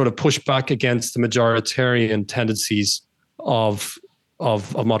sort of push back against the majoritarian tendencies of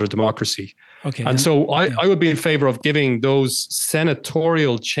modern democracy. Okay. And so I would be in favor of giving those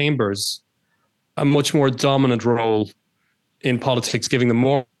senatorial chambers a much more dominant role in politics, giving them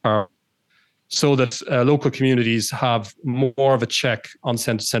more power, so that local communities have more of a check on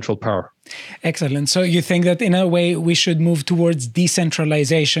central power. Excellent. So you think that in a way we should move towards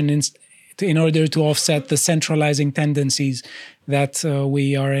decentralization in order to offset the centralizing tendencies that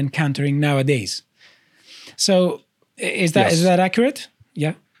we are encountering nowadays. So is that accurate?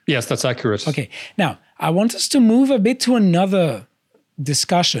 Yeah. Yes, that's accurate. Okay. Now, I want us to move a bit to another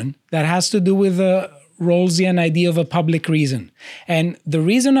discussion that has to do with the Rawlsian idea of a public reason. And the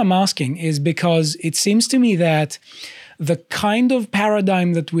reason I'm asking is because it seems to me that the kind of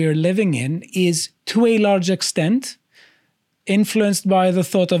paradigm that we're living in is, to a large extent, influenced by the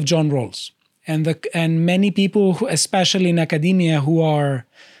thought of John Rawls. And many people, especially in academia, who are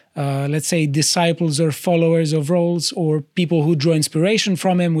let's say disciples or followers of Rawls, or people who draw inspiration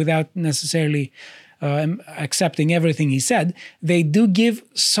from him without necessarily accepting everything he said, they do give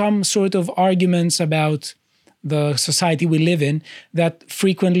some sort of arguments about the society we live in that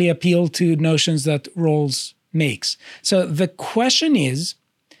frequently appeal to notions that Rawls makes. So the question is,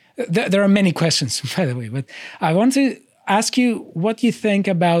 there are many questions, by the way, but I want to ask you what you think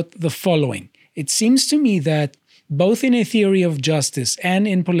about the following. It seems to me that both in A Theory of Justice and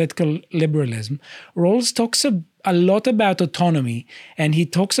in Political Liberalism, Rawls talks a lot about autonomy, and he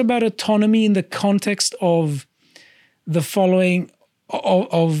talks about autonomy in the context of the following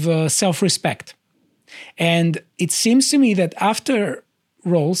of self-respect. And it seems to me that after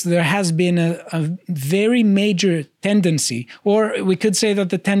Rawls, there has been a very major tendency, or we could say that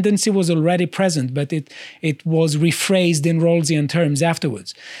the tendency was already present, but it was rephrased in Rawlsian terms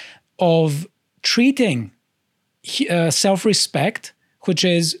afterwards, of treating self-respect, which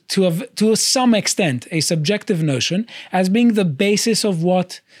is to some extent a subjective notion, as being the basis of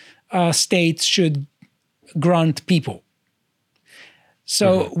what states should grant people.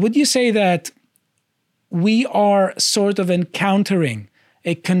 So would you say that we are sort of encountering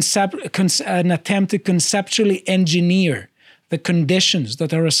an attempt to conceptually engineer the conditions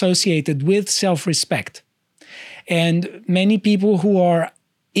that are associated with self-respect? And many people who are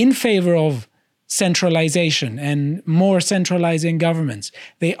in favor of centralization and more centralizing governments,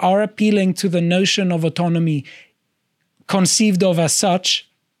 they are appealing to the notion of autonomy conceived of as such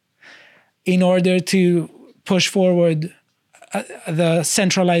in order to push forward the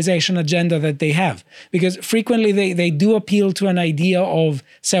centralization agenda that they have. Because frequently they do appeal to an idea of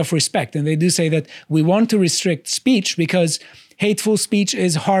self-respect, and they do say that we want to restrict speech because hateful speech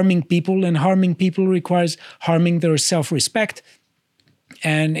is harming people, and harming people requires harming their self-respect.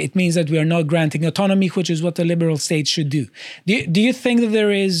 And it means that we are not granting autonomy, which is what the liberal state should do. Do you think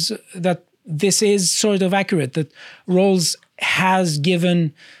that this is sort of accurate, that Rawls has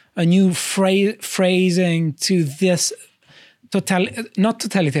given a new phrasing to this not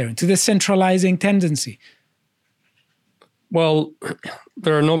totalitarian, to this centralizing tendency? Well,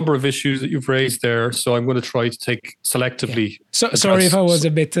 there are a number of issues that you've raised there, so I'm going to try to take selectively. Yeah. Sorry if I was a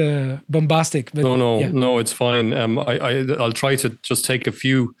bit bombastic. But No, it's fine. I'll try to just take a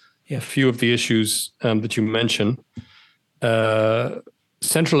few of the issues that you mentioned.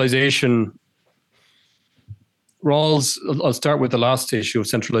 Centralization. Rawls. I'll start with the last issue of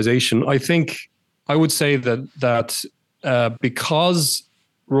centralization. I would say that because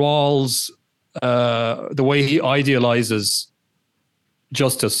Rawls, the way he idealizes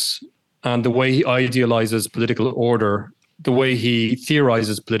justice and the way he idealizes political order, the way he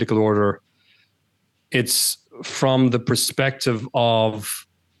theorizes political order, it's from the perspective of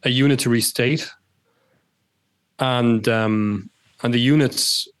a unitary state, and the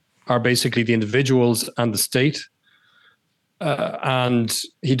units are basically the individuals and the state. And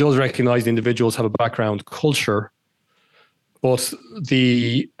he does recognize the individuals have a background culture, but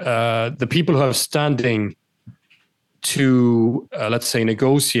the people who have standing to, let's say,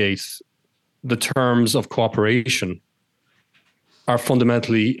 negotiate the terms of cooperation are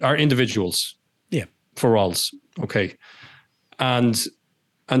individuals. Yeah. For Rawls. Okay. And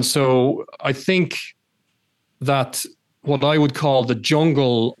so I think that what I would call the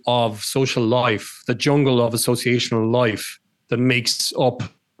jungle of social life, the jungle of associational life that makes up,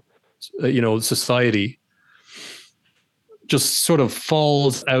 society, just sort of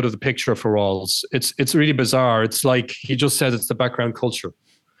falls out of the picture for Rawls. It's really bizarre. It's like he just says it's the background culture.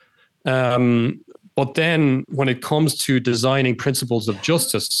 But then when it comes to designing principles of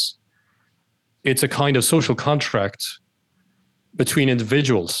justice, it's a kind of social contract between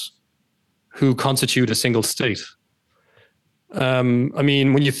individuals who constitute a single state. When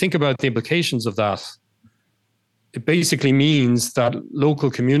you think about the implications of that, it basically means that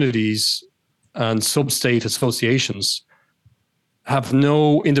local communities and sub-state associations have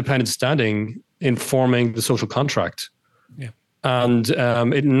no independent standing in forming the social contract. Yeah. And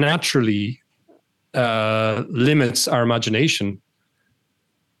it naturally limits our imagination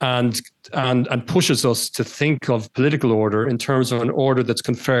and pushes us to think of political order in terms of an order that's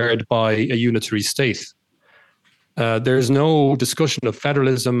conferred by a unitary state. There's no discussion of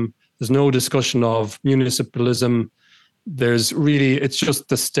federalism. There's no discussion of municipalism. It's just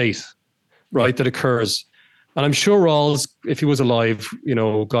the state, right, that occurs. And I'm sure Rawls, if he was alive,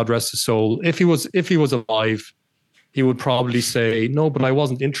 God rest his soul, if he was alive, he would probably say, no, but I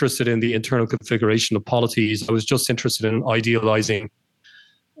wasn't interested in the internal configuration of polities. I was just interested in idealizing,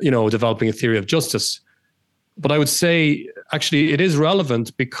 developing a theory of justice. But I would say, actually, it is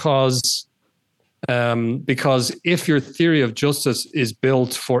relevant because if your theory of justice is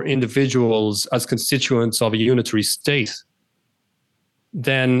built for individuals as constituents of a unitary state,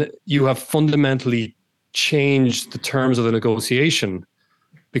 then you have fundamentally changed the terms of the negotiation,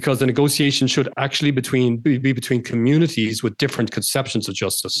 because the negotiation should actually be between communities with different conceptions of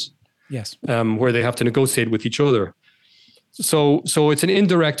justice. Yes. Where they have to negotiate with each other. So it's an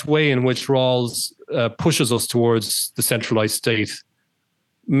indirect way in which Rawls pushes us towards the centralized state,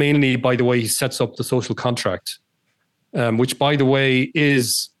 mainly by the way he sets up the social contract, which, by the way,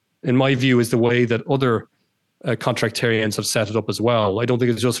 is, in my view, is the way that other contractarians have set it up as well. I don't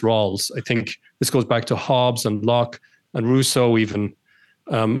think it's just Rawls. I think this goes back to Hobbes and Locke and Rousseau even.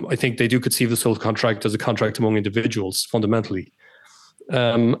 I think they do conceive the social contract as a contract among individuals fundamentally.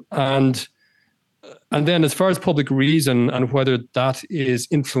 And then as far as public reason and whether that is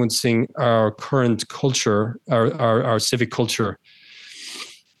influencing our current culture, our civic culture,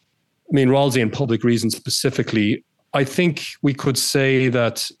 I mean, Rawlsian public reason specifically, I think we could say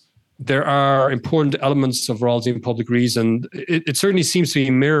that there are important elements of Rawlsian public reason. It certainly seems to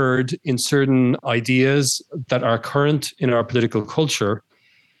be mirrored in certain ideas that are current in our political culture.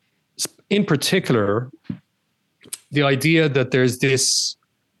 In particular, the idea that there's this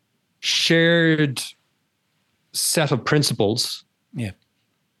shared set of principles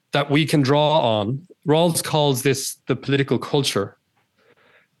that we can draw on. Rawls calls this the political culture.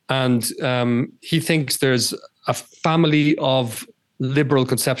 And he thinks there's a family of liberal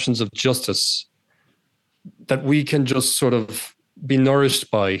conceptions of justice that we can just sort of be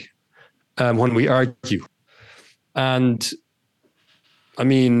nourished by when we argue. And I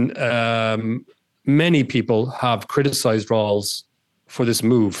mean, many people have criticized Rawls for this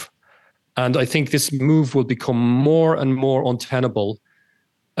move. And I think this move will become more and more untenable.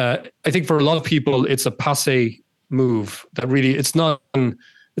 I think for a lot of people, it's a passé move that really, it's not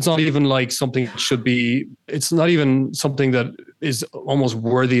even like something that should be, it's not even something that is almost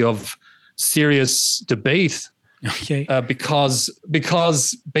worthy of serious debate. Okay. Because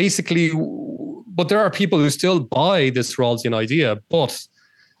basically, but there are people who still buy this Rawlsian idea. But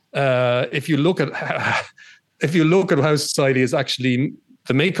if you look at how society is actually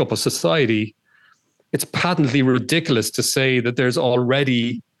the makeup of society, it's patently ridiculous to say that there's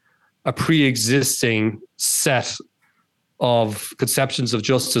already a pre-existing set of conceptions of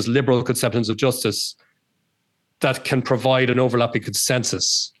justice, liberal conceptions of justice, that can provide an overlapping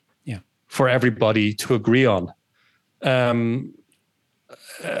consensus for everybody to agree on.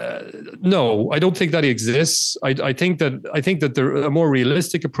 No, I don't think that exists. I think that a more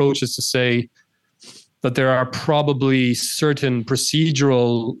realistic approach is to say that there are probably certain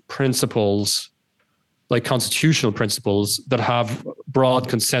procedural principles, like constitutional principles, that have broad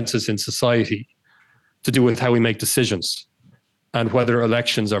consensus in society to do with how we make decisions and whether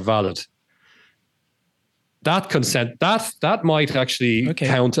elections are valid. That consent, that might actually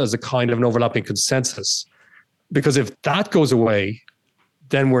count as a kind of an overlapping consensus, because if that goes away,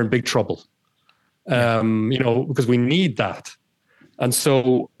 then we're in big trouble. Because we need that. And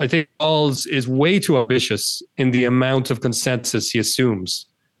so I think Rawls is way too ambitious in the amount of consensus he assumes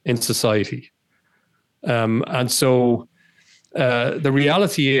in society. And so the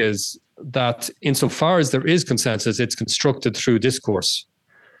reality is that insofar as there is consensus, it's constructed through discourse.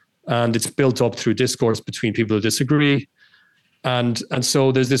 And it's built up through discourse between people who disagree. And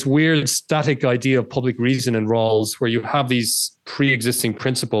so there's this weird static idea of public reason in Rawls, where you have these pre-existing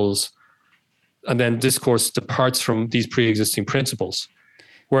principles, and then discourse departs from these pre-existing principles.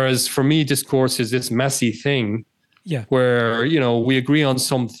 Whereas for me, discourse is this messy thing where, we agree on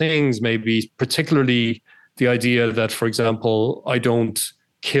some things, maybe particularly the idea that, for example, I don't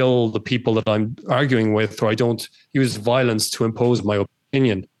kill the people that I'm arguing with, or I don't use violence to impose my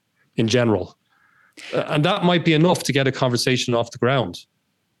opinion in general. And that might be enough to get a conversation off the ground.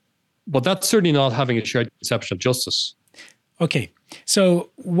 But that's certainly not having a shared conception of justice. Okay. So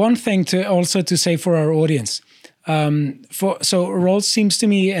one thing to say for our audience, so Rawls seems to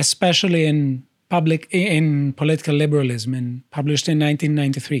me, especially in political liberalism, and published in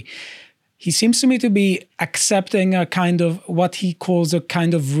 1993, he seems to me to be accepting a kind of what he calls a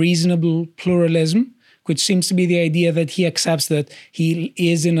kind of reasonable pluralism, which seems to be the idea that he accepts that he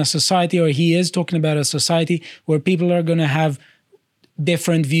is in a society, or he is talking about a society where people are going to have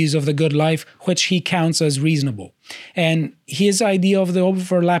different views of the good life, which he counts as reasonable. And his idea of the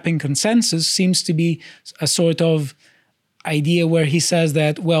overlapping consensus seems to be a sort of idea where he says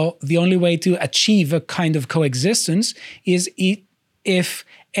that, well, the only way to achieve a kind of coexistence is if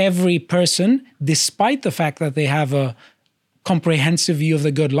every person, despite the fact that they have a comprehensive view of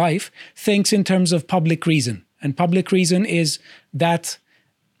the good life, thinks in terms of public reason. And public reason is that,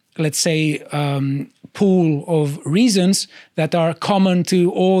 let's say, pool of reasons that are common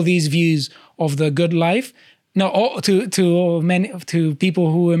to all these views of the good life. No, to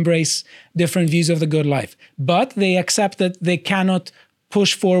people who embrace different views of the good life. But they accept that they cannot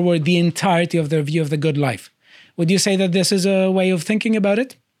push forward the entirety of their view of the good life. Would you say that this is a way of thinking about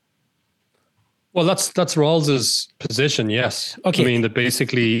it? Well, that's Rawls's position, yes. Okay. I mean, that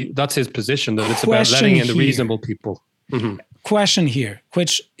basically that's his position, that it's about letting in the reasonable people. Mm-hmm. Question here,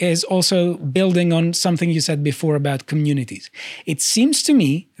 which is also building on something you said before about communities. It seems to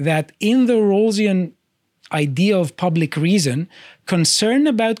me that in the Rawlsian idea of public reason, concern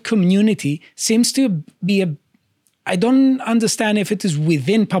about community seems to be I don't understand if it is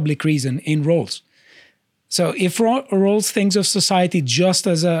within public reason in Rawls. So if Rawls thinks of society just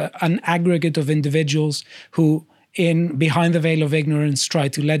as an aggregate of individuals who, in behind the veil of ignorance, try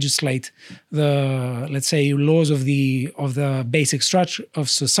to legislate the, let's say, laws of the basic structure of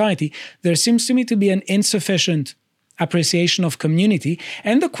society, there seems to me to be an insufficient appreciation of community.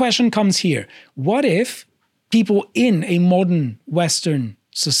 And the question comes here: what if people in a modern Western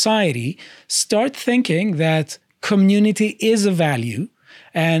society start thinking that community is a value,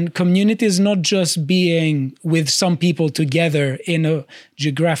 and community is not just being with some people together in a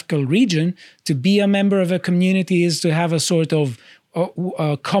geographical region? To be a member of a community is to have a sort of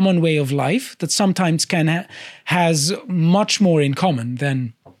a common way of life that sometimes has much more in common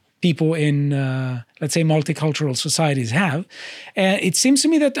than people in, let's say, multicultural societies have. And it seems to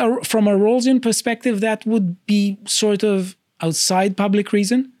me that from a Rawlsian perspective, that would be sort of outside public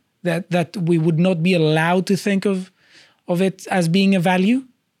reason, that we would not be allowed to think of it as being a value,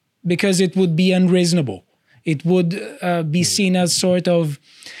 because it would be unreasonable. It would be seen as sort of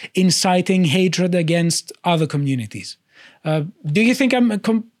inciting hatred against other communities. Do you think I'm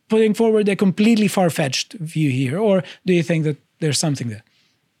putting forward a completely far-fetched view here, or do you think that there's something there?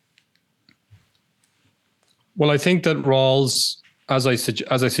 Well, I think that Rawls, as I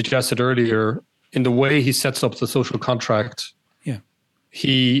suggested earlier, in the way he sets up the social contract,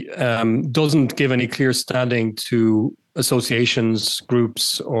 he doesn't give any clear standing to associations,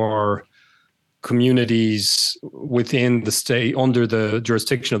 groups, or communities within the state, under the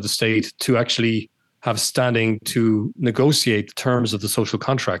jurisdiction of the state, to actually have standing to negotiate the terms of the social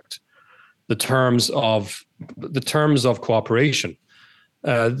contract, the terms of cooperation.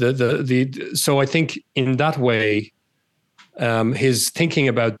 So I think in that way, his thinking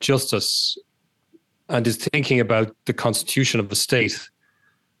about justice and his thinking about the constitution of the state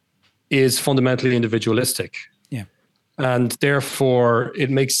is fundamentally individualistic. Yeah. And therefore, it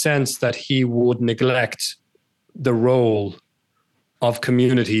makes sense that he would neglect the role of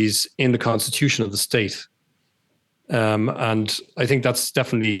communities in the constitution of the state. And I think that's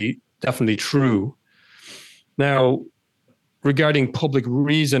definitely true. Now, regarding public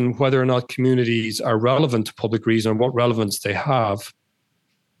reason, whether or not communities are relevant to public reason, what relevance they have,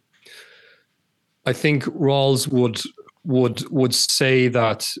 I think Rawls would say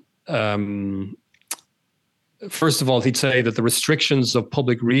that, first of all, he'd say that the restrictions of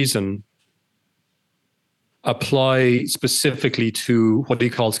public reason apply specifically to what he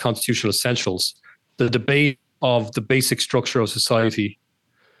calls constitutional essentials, the debate of the basic structure of society,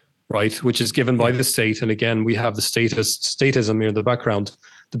 right, which is given by the state. And again, we have the statism here in the background.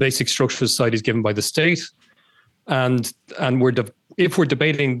 The basic structure of society is given by the state. And if we're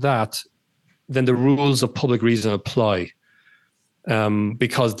debating that, then the rules of public reason apply,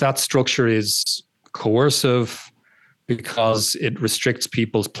 because that structure is coercive, because it restricts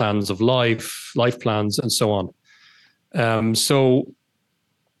people's plans of life plans, and so on. So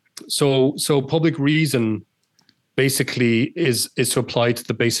public reason basically is to apply to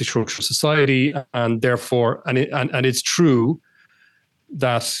the basic structure of society, and therefore, and it's true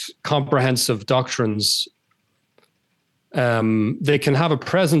that comprehensive doctrines, they can have a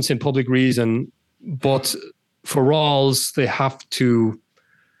presence in public reason, but for Rawls, they have to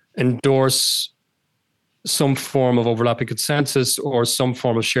endorse some form of overlapping consensus or some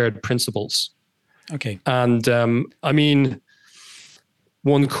form of shared principles. Okay. And I mean,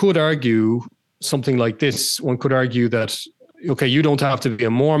 one could argue something like this. One could argue that, okay, you don't have to be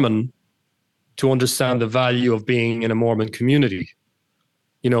a Mormon to understand the value of being in a Mormon community,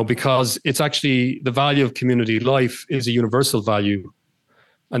 because it's actually the value of community life is a universal value.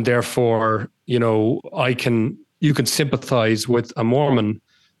 And therefore, you can sympathize with a Mormon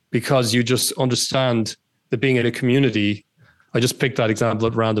because you just understand that being in a community. I just picked that example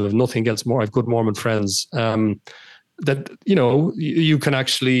at random. If nothing else more, I have good Mormon friends. That you can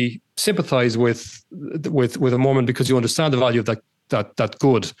actually sympathize with a Mormon because you understand the value of that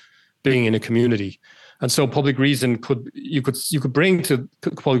good being in a community. And so public reason you could bring to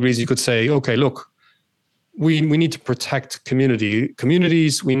public reason, you could say, okay, look, we need to protect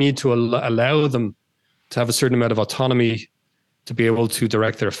communities. We need to allow them to have a certain amount of autonomy to be able to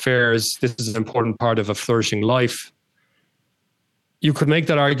direct their affairs. This is an important part of a flourishing life. You could make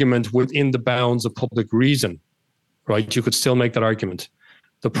that argument within the bounds of public reason, right? You could still make that argument.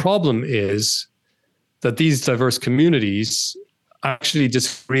 The problem is that these diverse communities actually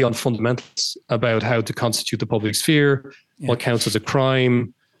disagree on fundamentals about how to constitute the public sphere, what counts as a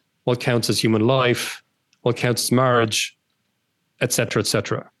crime, what counts as human life, what counts as marriage, et cetera, et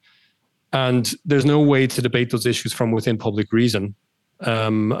cetera. And there's no way to debate those issues from within public reason.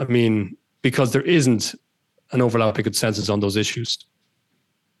 Because there isn't an overlapping consensus on those issues.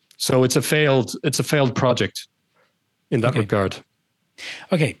 So it's a failed project in that regard.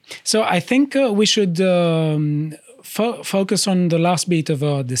 Okay, so I think we should focus on the last bit of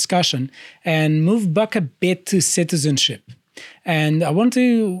our discussion and move back a bit to citizenship. And I want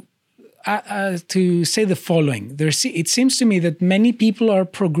to say the following. It seems to me that many people are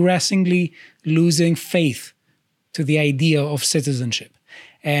progressively losing faith to the idea of citizenship.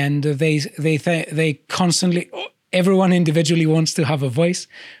 And they constantly, everyone individually wants to have a voice,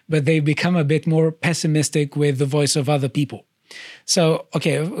 but they become a bit more pessimistic with the voice of other people. So,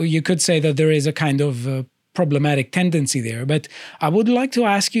 okay, you could say that there is a kind of problematic tendency there, but I would like to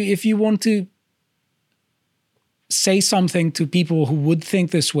ask you if you want to say something to people who would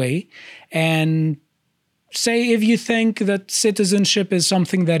think this way, and say if you think that citizenship is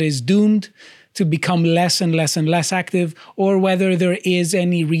something that is doomed to become less and less and less active, or whether there is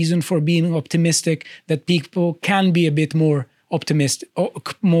any reason for being optimistic that people can be a bit more optimistic, or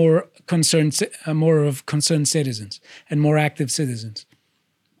more concerned citizens and more active citizens.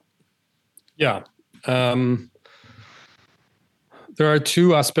 Yeah. There are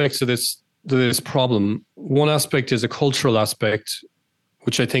two aspects to this problem. One aspect is a cultural aspect,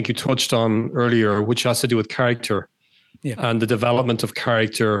 which I think you touched on earlier, which has to do with character. Yeah. And the development of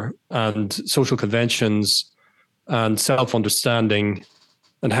character and social conventions and self-understanding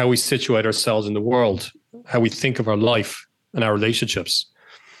and how we situate ourselves in the world, how we think of our life and our relationships.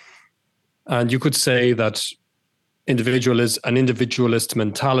 And you could say that an individualist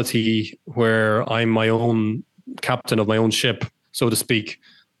mentality where I'm my own captain of my own ship, so to speak,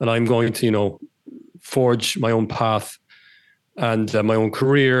 and I'm going to, forge my own path and my own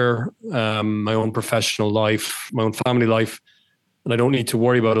career, my own professional life, my own family life. And I don't need to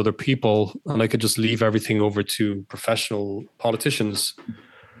worry about other people. And I could just leave everything over to professional politicians.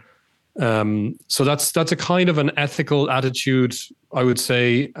 So that's a kind of an ethical attitude, I would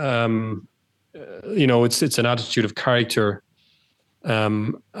say. It's an attitude of character.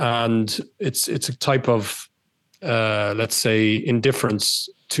 And it's a type of, let's say, indifference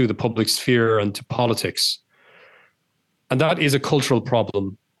to the public sphere and to politics. And that is a cultural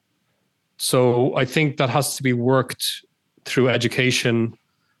problem. So I think that has to be worked through education,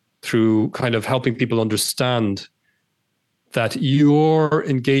 through kind of helping people understand that your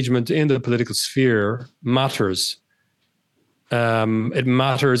engagement in the political sphere matters. It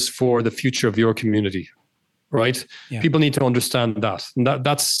matters for the future of your community, right? Yeah. People need to understand that. And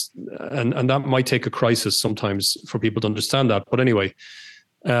that might take a crisis sometimes for people to understand that. But anyway,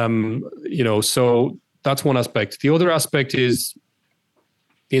 so that's one aspect. The other aspect is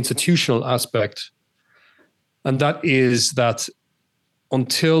the institutional aspect. And that is that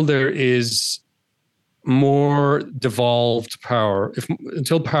until there is more devolved power,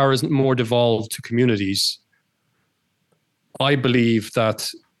 until power is more devolved to communities, I believe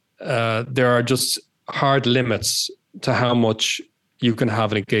that there are just hard limits to how much you can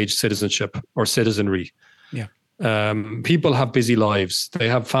have an engaged citizenship or citizenry. Yeah. People have busy lives. They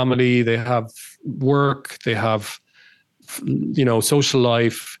have family, they have work, they have, social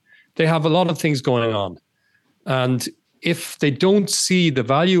life. They have a lot of things going on. And if they don't see the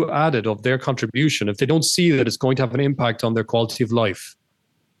value added of their contribution, if they don't see that it's going to have an impact on their quality of life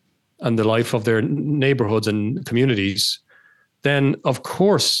and the life of their neighborhoods and communities, then of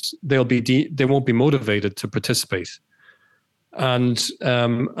course they won't be motivated to participate. And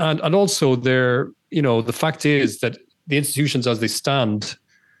also the fact is that the institutions as they stand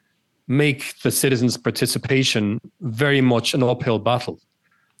make the citizens' participation very much an uphill battle.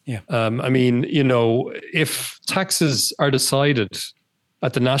 Yeah. If taxes are decided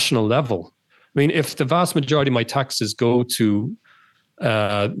at the national level, if the vast majority of my taxes go to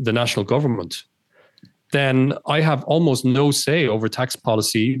the national government, then I have almost no say over tax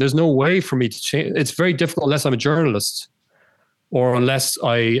policy. There's no way for me to change. It's very difficult unless I'm a journalist or unless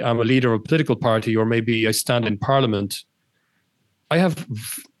I am a leader of a political party, or maybe I stand in parliament. I have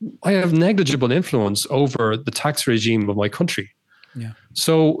negligible influence over the tax regime of my country. Yeah.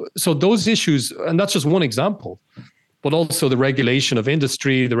 So those issues, and that's just one example, but also the regulation of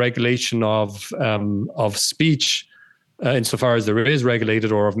industry, the regulation of speech, insofar as there is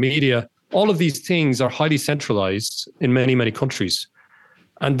regulated, or of media. All of these things are highly centralized in many, many countries.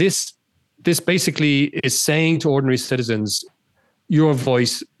 And this basically is saying to ordinary citizens, your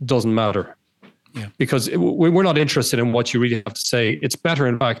voice doesn't matter. Yeah. Because we're not interested in what you really have to say. It's better,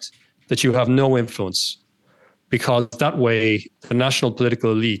 in fact, that you have no influence, because that way the national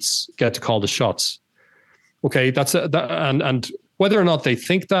political elites get to call the shots. Okay, and whether or not they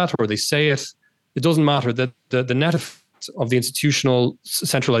think that or they say it, it doesn't matter. That the net effect of the institutional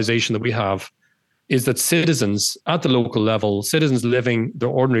centralization that we have is that citizens at the local level, citizens living their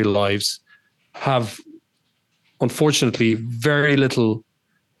ordinary lives, have unfortunately very little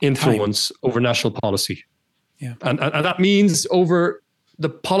influence over national policy. Yeah. And that means over the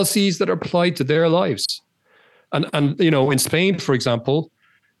policies that are applied to their lives. And you know, in Spain, for example,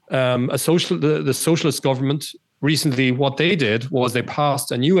 the socialist government recently, what they did was they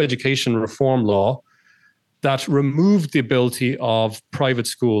passed a new education reform law that removed the ability of private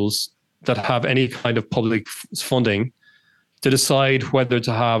schools that have any kind of public funding to decide whether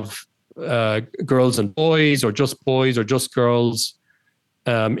to have girls and boys or just girls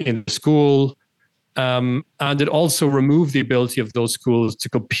in the school. And it also removed the ability of those schools to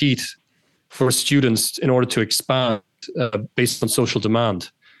compete for students in order to expand based on social demand,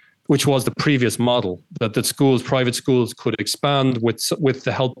 which was the previous model, that private schools could expand with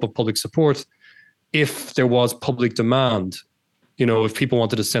the help of public support if there was public demand, you know, if people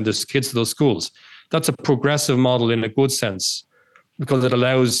wanted to send their kids to those schools. That's a progressive model in a good sense, because it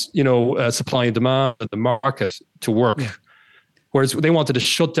allows, you know, supply and demand at the market to work. Yeah. Whereas they wanted to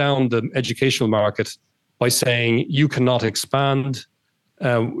shut down the educational market by saying you cannot expand,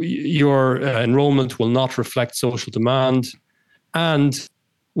 your enrollment will not reflect social demand, and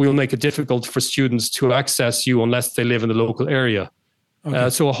we'll make it difficult for students to access you unless they live in the local area. Okay.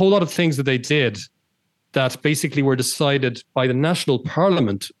 So a whole lot of things that they did that basically were decided by the national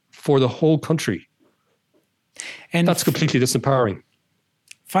parliament for the whole country. And that's completely disempowering.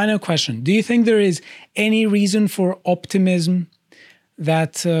 Final question. Do you think there is any reason for optimism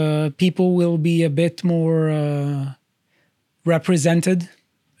that people will be a bit more represented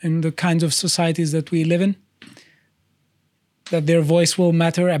in the kinds of societies that we live in? That their voice will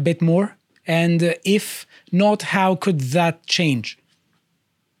matter a bit more? And if not, how could that change?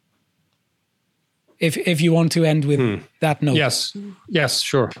 If you want to end with that note. Yes,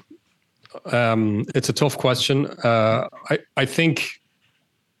 sure. It's a tough question. I think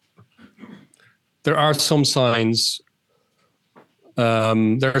there are some signs,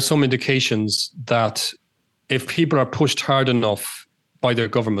 there are some indications that if people are pushed hard enough by their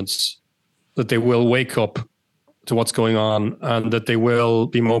governments, that they will wake up to what's going on and that they will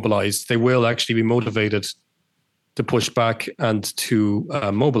be mobilized. They will actually be motivated to push back and to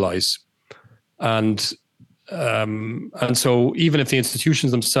mobilize. And so even if the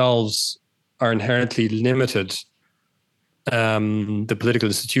institutions themselves are inherently limited, the political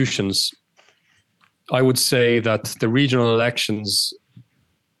institutions, I would say that the regional elections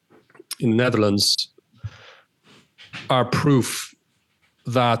in the Netherlands are proof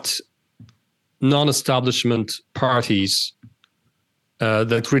that non-establishment parties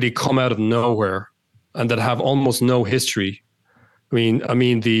that really come out of nowhere and that have almost no history. I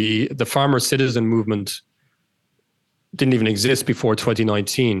mean, the farmer citizen movement didn't even exist before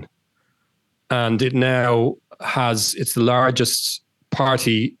 2019, and it now it's the largest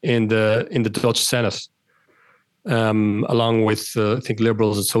party in the Dutch Senate, along with I think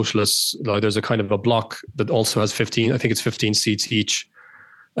liberals and socialists. There's a kind of a bloc that also has 15. I think it's 15 seats each.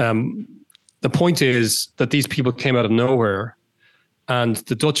 The point is that these people came out of nowhere, and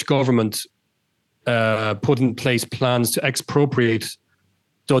the Dutch government put in place plans to expropriate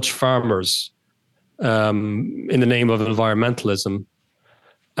Dutch farmers in the name of environmentalism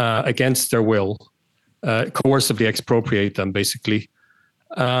against their will, coercively expropriate them, basically.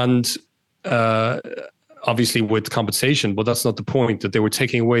 And obviously with compensation, but that's not the point, that they were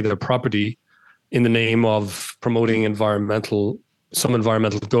taking away their property in the name of promoting some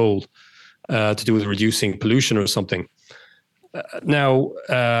environmental goal to do with reducing pollution or something. Now,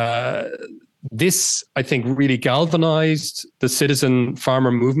 this, I think, really galvanized the citizen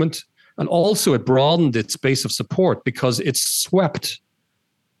farmer movement, and also it broadened its base of support because it swept.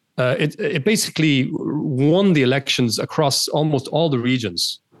 It basically won the elections across almost all the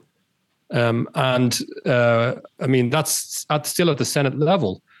regions. I mean, that's still at the Senate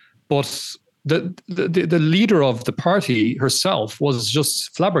level, but the leader of the party herself was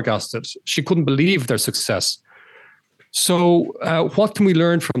just flabbergasted. She couldn't believe their success. So what can we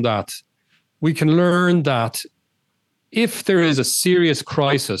learn from that? We can learn that if there is a serious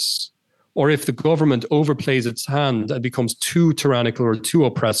crisis, or if the government overplays its hand and becomes too tyrannical or too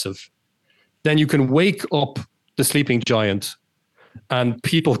oppressive, then you can wake up the sleeping giant, and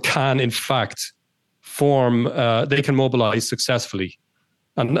people can, in fact, they can mobilize successfully.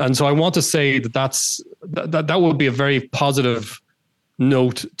 And so I want to say that would be a very positive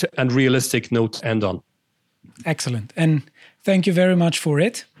note and realistic note to end on. Excellent. And thank you very much for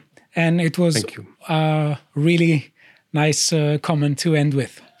it. And it was a really nice comment to end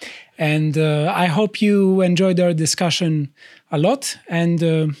with. And I hope you enjoyed our discussion a lot,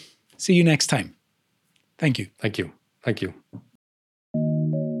 and see you next time. Thank you. Thank you. Thank you.